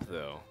swipe,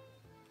 though.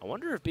 I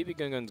wonder if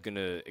Bbgungun's going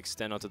to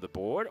extend onto the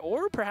board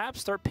or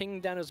perhaps start pinging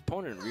down his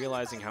opponent,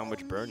 realizing how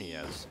much burn he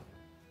has.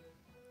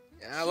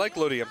 Yeah, I like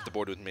loading up the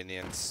board with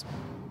minions.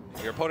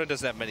 Your opponent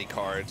doesn't have many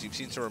cards. You've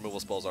seen some removal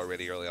spells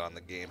already early on in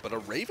the game, but a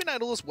Raven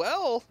Idol as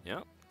well.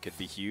 Yeah, could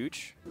be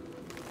huge.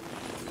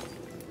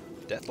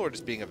 Deathlord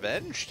is being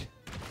avenged.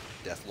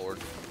 Deathlord.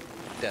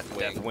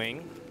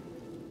 Deathwing.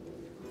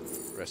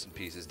 Rest in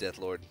peace,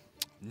 Deathlord.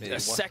 A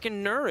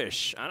second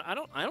Nourish. I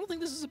don't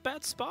think this is a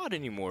bad spot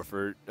anymore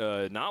for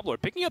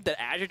Noblord. Picking up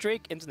that Azure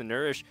Drake into the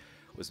Nourish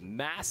was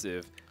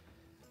massive.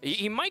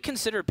 He might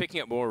consider picking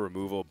up more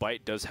removal.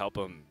 Bite does help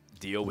him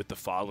deal with the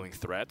following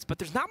threats, but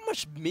there's not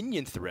much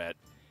minion threat.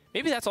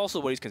 Maybe that's also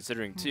what he's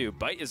considering too.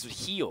 Bite is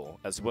heal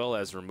as well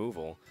as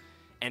removal.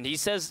 And he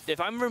says,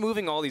 if I'm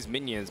removing all these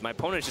minions, my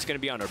opponent's just going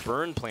to be on a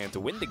burn plan to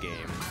win the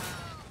game.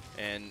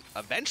 And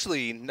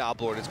eventually,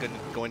 Noblord is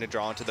going to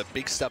draw into the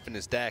big stuff in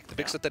his deck. The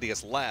big stuff that he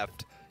has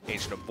left.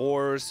 Ancient of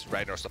Wars,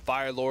 Ragnar's the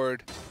Fire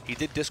Lord. He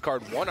did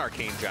discard one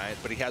Arcane Giant,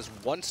 but he has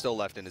one still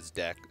left in his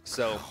deck.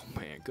 So, oh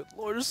man, good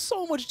lord, there's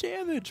so much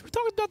damage. We're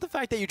talking about the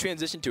fact that you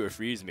transitioned to a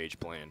Freeze Mage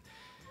plan.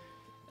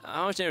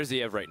 How much damage does he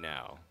have right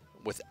now?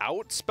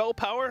 Without spell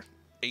power,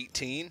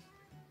 18.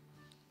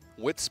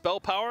 With spell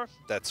power,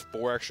 that's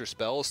 4 extra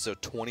spells, so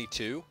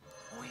 22.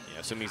 Yeah,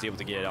 assuming he's able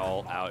to get it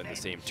all out in the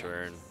same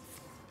turn.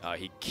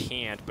 He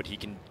can't, but he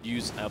can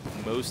use up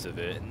most of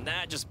it, and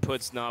that just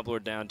puts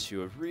Noblord down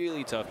to a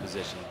really tough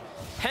position.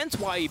 Hence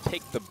why he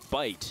picked the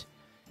Bite,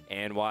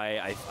 and why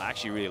I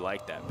actually really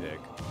like that pick.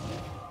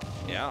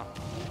 Yeah,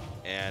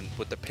 and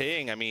with the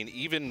ping, I mean,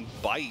 even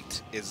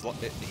Bite is,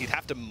 he'd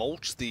have to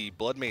mulch the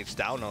Blood Mage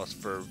Downos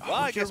for, well,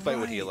 I guess Bite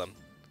would heal him.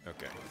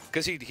 Okay.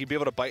 Because he'd be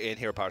able to Bite and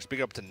Hero Power,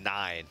 speak up to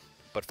 9.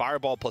 But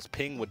Fireball plus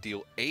Ping would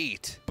deal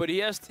 8. But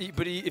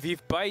if he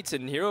bites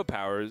and Hero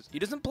Powers, he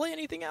doesn't play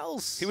anything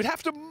else. He would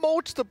have to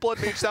mulch the Blood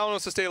Mage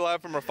Downos to stay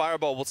alive from a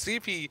Fireball. We'll see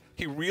if he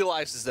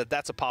realizes that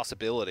that's a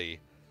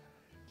possibility.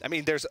 I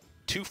mean, there's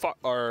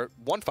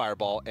one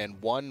Fireball and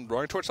one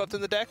Roaring Torch left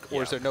in the deck,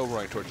 or is there no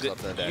Roaring Torches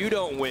left in the deck? You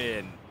don't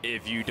win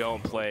if you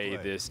don't play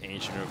this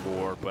Ancient of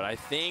War, but I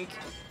think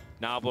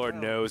Noblord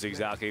knows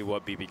exactly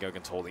what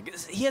Bbgungun's holding.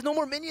 He has no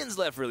more minions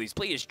left, really. He's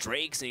played his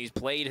Drakes, and he's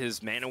played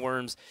his Mana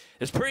Worms.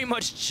 There's pretty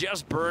much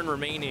just burn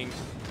remaining,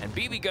 and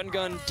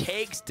Bbgungun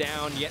takes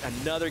down yet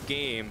another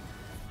game,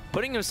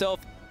 putting himself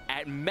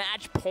at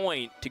match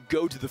point to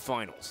go to the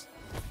finals.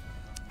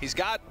 He's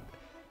got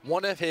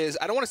one of his,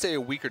 I don't want to say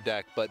a weaker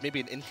deck, but maybe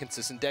an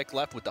inconsistent deck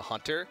left with the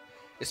Hunter,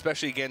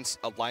 especially against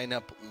a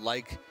lineup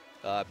like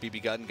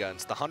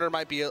Bbgungun's. The Hunter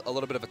might be a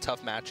little bit of a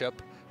tough matchup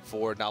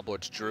for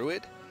Noblord's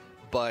Druid,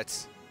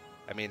 but,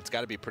 I mean, it's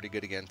got to be pretty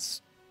good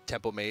against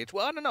Temple Mage.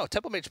 Well, I don't know.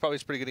 Temple Mage probably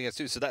is pretty good against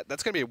too, so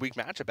that's going to be a weak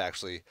matchup,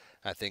 actually,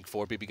 I think,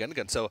 for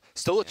Bbgungun. So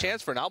still a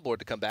chance for Noblord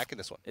to come back in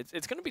this one.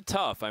 It's going to be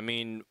tough. I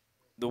mean,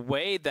 the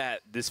way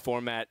that this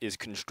format is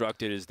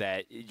constructed is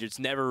that it's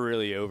never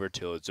really over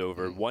till it's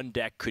over. One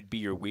deck could be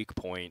your weak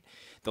point.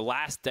 The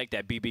last deck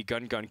that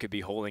Bbgungun could be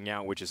holding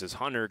out, which is his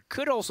Hunter,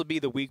 could also be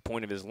the weak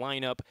point of his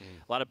lineup.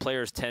 A lot of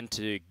players tend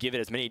to give it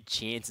as many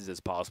chances as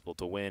possible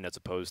to win as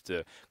opposed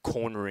to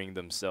cornering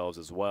themselves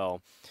as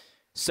well.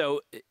 So,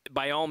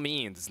 by all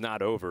means, it's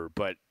not over.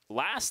 But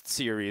last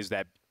series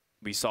that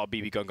we saw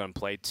Bbgungun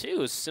play,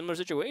 too, is a similar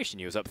situation.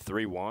 He was up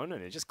 3-1,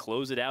 and it just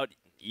closed it out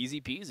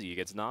easy peasy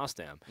against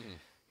Nostam.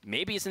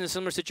 Maybe it's in a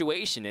similar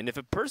situation, and if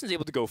a person's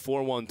able to go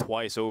 4-1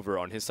 twice over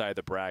on his side of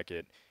the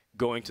bracket,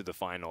 going to the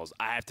finals,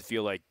 I have to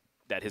feel like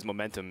that his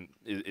momentum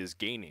is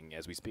gaining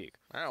as we speak.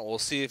 All right, we'll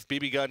see if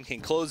Bbgungun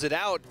can close it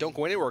out. Don't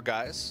go anywhere,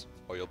 guys,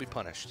 or you'll be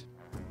punished.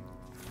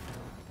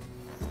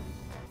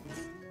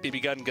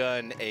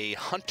 Bbgungun, a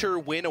Hunter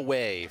win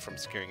away from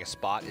securing a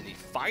spot in the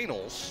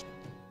finals,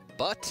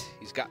 but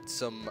he's got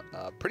some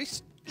pretty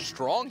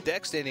strong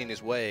deck standing in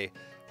his way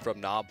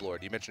from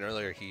Noblord. You mentioned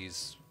earlier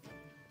he's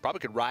probably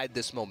could ride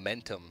this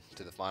momentum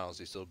to the finals.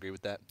 Do you still agree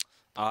with that?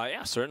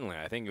 Yeah, certainly.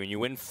 I think when you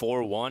win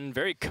 4-1,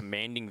 very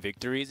commanding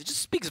victories, it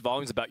just speaks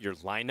volumes about your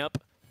lineup.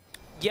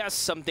 Yes,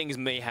 some things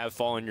may have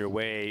fallen your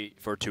way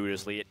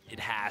fortuitously. It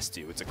has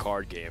to. It's a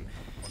card game.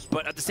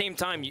 But at the same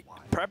time,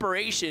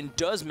 preparation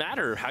does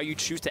matter, how you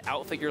choose to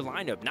outfit your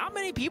lineup. Not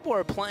many people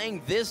are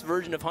playing this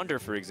version of Hunter,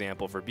 for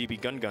example, for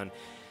Bbgungun.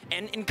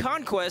 And in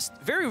Conquest,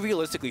 very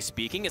realistically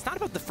speaking, it's not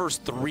about the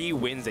first 3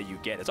 wins that you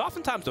get. It's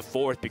oftentimes the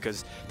 4th,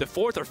 because the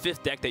 4th or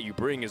 5th deck that you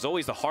bring is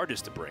always the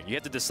hardest to bring. You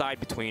have to decide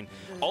between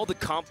all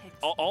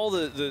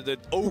the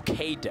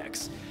okay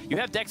decks. You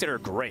have decks that are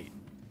great.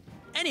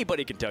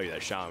 Anybody can tell you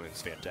that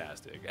Shaman's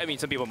fantastic. I mean,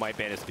 some people might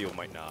ban it, some people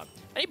might not.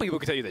 Anybody can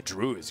tell you that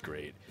Druid is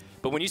great.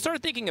 But when you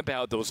start thinking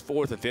about those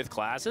 4th and 5th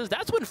classes,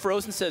 that's when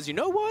Frozen says, you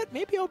know what?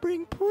 Maybe I'll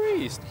bring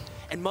Priest.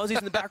 And Muzzy's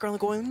in the background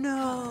going,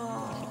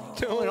 no.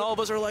 And all of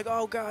us are like,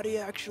 oh, God, he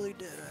actually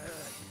did it.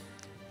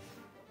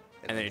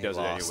 And then he does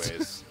it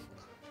anyways.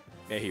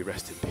 May he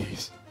rest in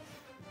peace.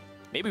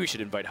 Maybe we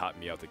should invite Hot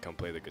Me out to come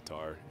play the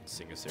guitar and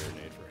sing a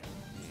serenade for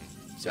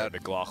him. Sarah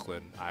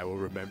McLachlan, I will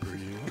remember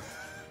you.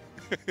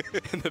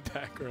 In the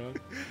background.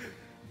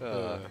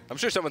 I'm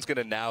sure someone's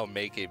gonna now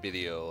make a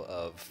video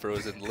of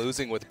Frozen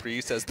losing with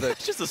Priest as the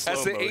Just a slow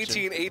as the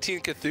motion.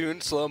 18-18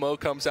 Cthulhu slow-mo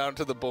comes out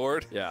to the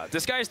board. Yeah,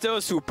 disguise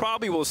those who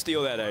probably will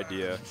steal that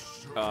idea.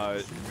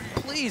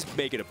 Please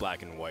make it a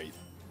black and white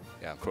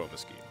chroma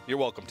scheme. You're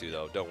welcome to,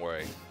 though. Don't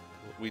worry.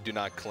 We do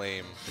not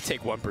claim.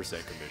 Take 1%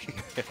 commission.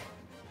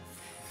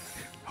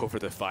 Over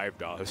the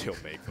 $5 he'll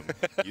make from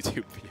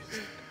YouTube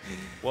videos.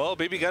 Well,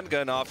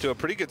 Bbgungun off to a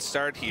pretty good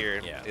start here.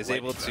 Yeah, is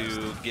able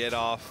to get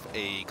off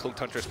a Cloaked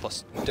Huntress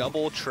plus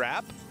double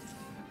trap.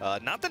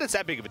 Not that it's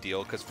that big of a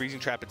deal, because Freezing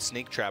Trap and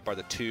Snake Trap are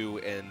the two,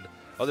 and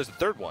oh, there's a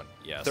third one.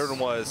 Yes. Third one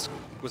was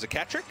it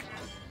Cat Trick?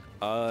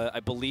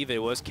 I believe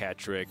it was Cat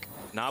Trick.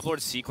 Noblord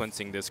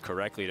sequencing this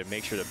correctly to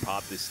make sure to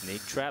pop this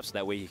Snake Trap, so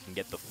that way he can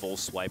get the full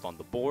swipe on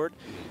the board.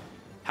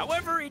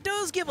 However, it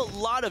does give a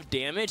lot of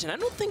damage, and I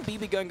don't think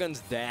Bbgungun's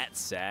that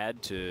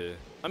sad to...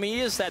 I mean, he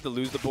is sad to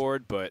lose the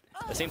board, but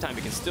at the same time,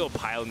 he can still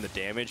pile in the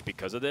damage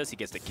because of this. He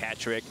gets the Cat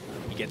Trick,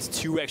 he gets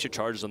 2 extra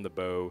charges on the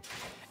bow,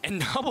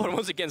 and Noblord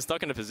once again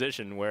stuck in a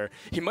position where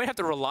he might have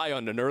to rely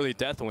on an early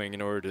Deathwing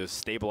in order to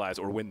stabilize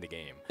or win the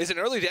game. Is an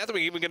early Deathwing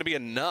even going to be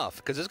enough?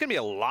 Because there's going to be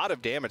a lot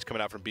of damage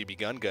coming out from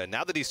Bbgungun.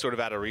 Now that he's sort of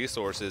out of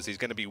resources, he's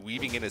going to be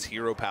weaving in his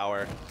hero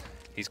power.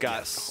 He's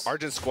got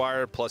Argent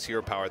Squire plus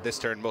hero power this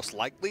turn, most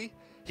likely.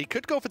 He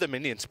could go for the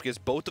minions because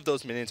both of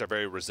those minions are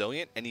very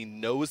resilient, and he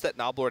knows that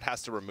Noblord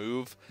has to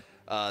remove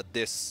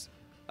this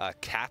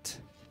cat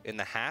in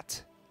the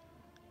hat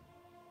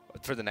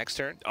for the next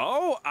turn.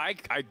 Oh, I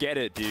get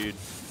it, dude.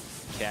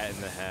 Cat in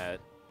the hat.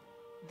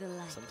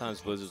 Sometimes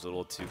Blizzard's a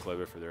little too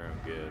clever for their own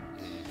good.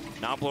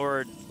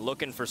 Noblord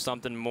looking for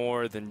something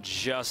more than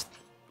just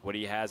what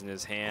he has in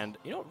his hand.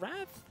 You know,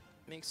 Wrath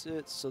makes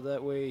it so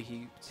that way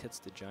he hits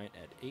the Giant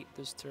at 8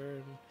 this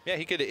turn. Yeah,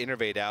 he could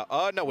innervate out.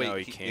 Oh, no, wait. No,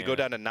 he He'd can't. go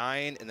down to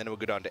 9, and then it would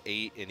go down to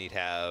 8, and he'd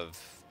have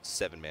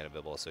 7 mana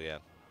available, so yeah.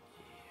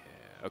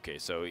 Okay,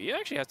 so he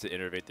actually has to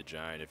innervate the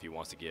Giant if he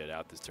wants to get it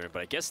out this turn,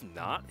 but I guess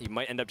not. He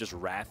might end up just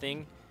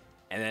wrathing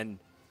and then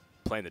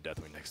playing the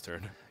Deathwing next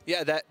turn.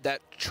 Yeah,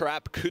 that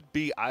trap could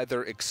be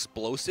either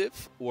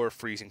explosive or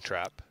freezing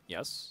trap.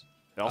 Yes.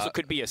 It also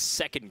could be a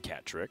second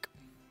Cat Trick.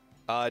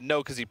 No,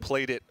 because he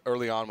played it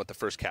early on with the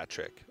first Cat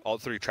Trick. All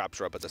 3 traps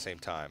are up at the same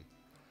time.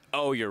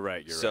 Oh, you're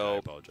right. You're right. I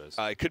apologize.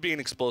 It could be an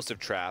explosive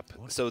trap,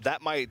 so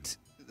that might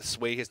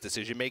sway his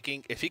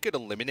decision-making. If he could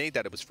eliminate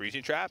that it was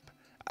freezing trap,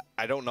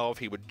 I don't know if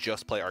he would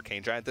just play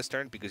Arcane Giant this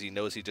turn because he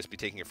knows he'd just be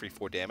taking a free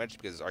 4 damage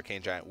because his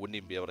Arcane Giant wouldn't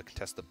even be able to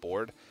contest the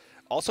board.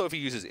 Also, if he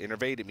uses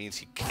Innervate, it means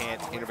he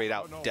can't Innervate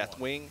out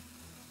Deathwing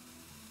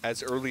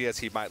as early as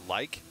he might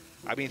like.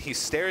 I mean, he's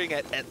staring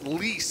at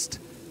least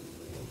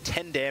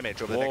 10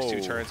 damage over the next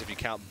 2 turns if you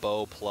count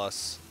bow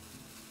plus...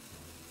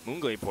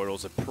 Moonglade Portal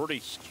is a pretty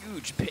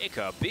huge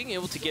pickup. Being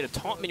able to get a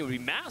taunt minion would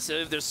be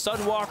massive. There's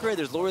Sunwalker,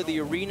 there's Lord of the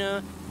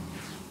Arena,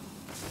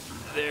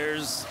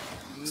 there's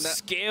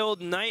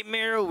Scaled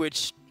Nightmare,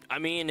 which, I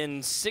mean,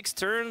 in 6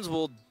 turns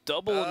will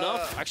double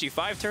enough. Actually,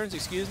 5 turns,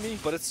 excuse me.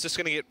 But it's just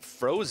going to get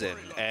frozen,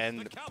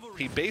 and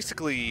he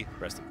basically...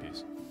 Rest in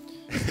peace.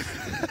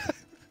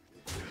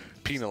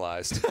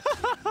 Penalized.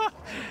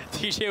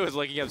 TJ was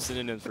looking up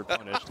synonyms for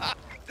punished.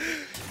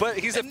 But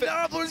he's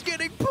Noblord's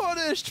getting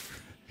punished!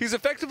 He's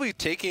effectively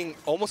taking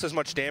almost as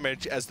much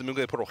damage as the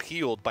Moonglade Portal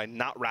healed by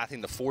not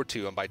wrathing the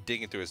 4-2 and by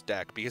digging through his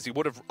deck, because he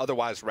would have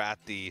otherwise wrathed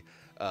the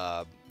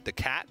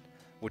cat,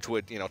 which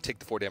would, you know, take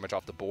the 4 damage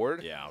off the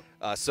board. Yeah.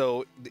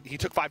 So he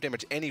took 5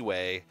 damage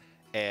anyway,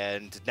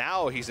 and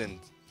now he's in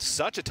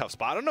such a tough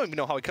spot. I don't even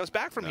know how he comes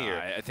back from here.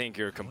 I think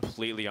you're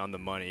completely on the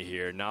money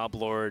here.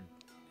 Noblord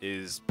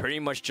is pretty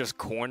much just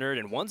cornered,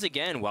 and once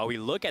again, while we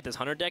look at this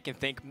Hunter deck and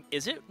think,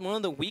 is it one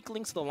of the weak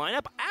links of the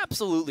lineup?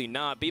 Absolutely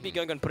not.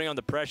 Bbgungun putting on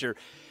the pressure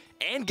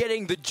and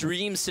getting the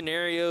dream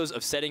scenarios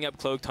of setting up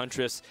Cloaked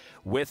Huntress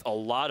with a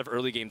lot of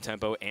early game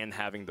tempo and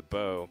having the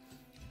bow.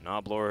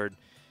 Noblord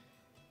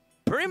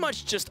pretty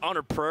much just on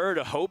a prayer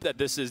to hope that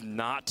this is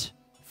not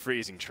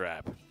Freezing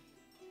Trap.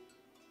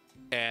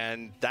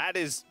 And that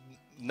is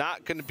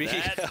not going to be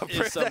that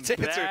is some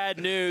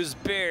bad news,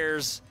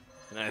 Bears.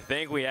 And I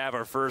think we have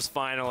our first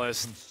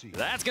finalist.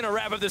 That's going to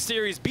wrap up the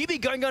series.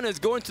 Bbgungun is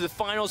going to the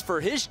finals for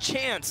his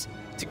chance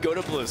to go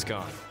to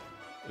BlizzCon.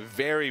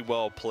 Very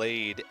well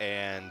played,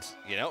 and,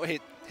 you know,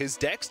 his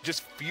decks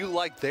just feel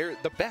like they're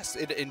the best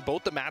in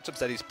both the matchups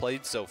that he's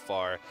played so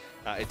far.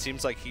 It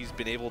seems like he's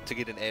been able to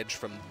get an edge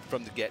from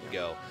the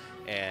get-go.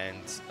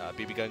 And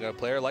Bbgungun, a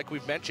player, like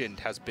we've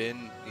mentioned, has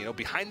been, you know,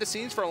 behind the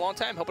scenes for a long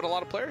time, helping a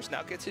lot of players.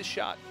 Now gets his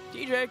shot.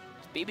 DJ,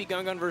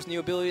 Bbgungun versus New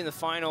Ability in the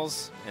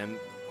finals. And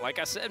like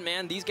I said,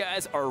 man, these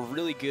guys are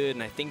really good,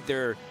 and I think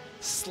they're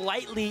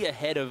slightly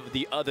ahead of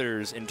the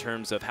others in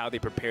terms of how they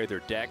prepare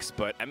their decks.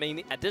 But, I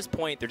mean, at this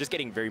point, they're just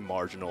getting very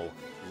marginal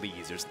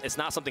leads. It's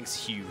not something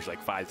huge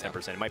like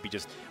 5-10%. It might be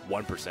just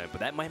 1%, but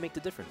that might make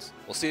the difference.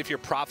 We'll see if your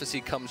prophecy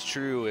comes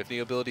true, if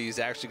New Ability is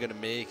actually going to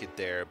make it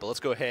there. But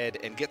let's go ahead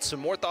and get some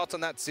more thoughts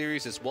on that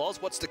series as well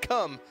as what's to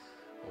come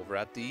over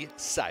at the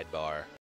sidebar.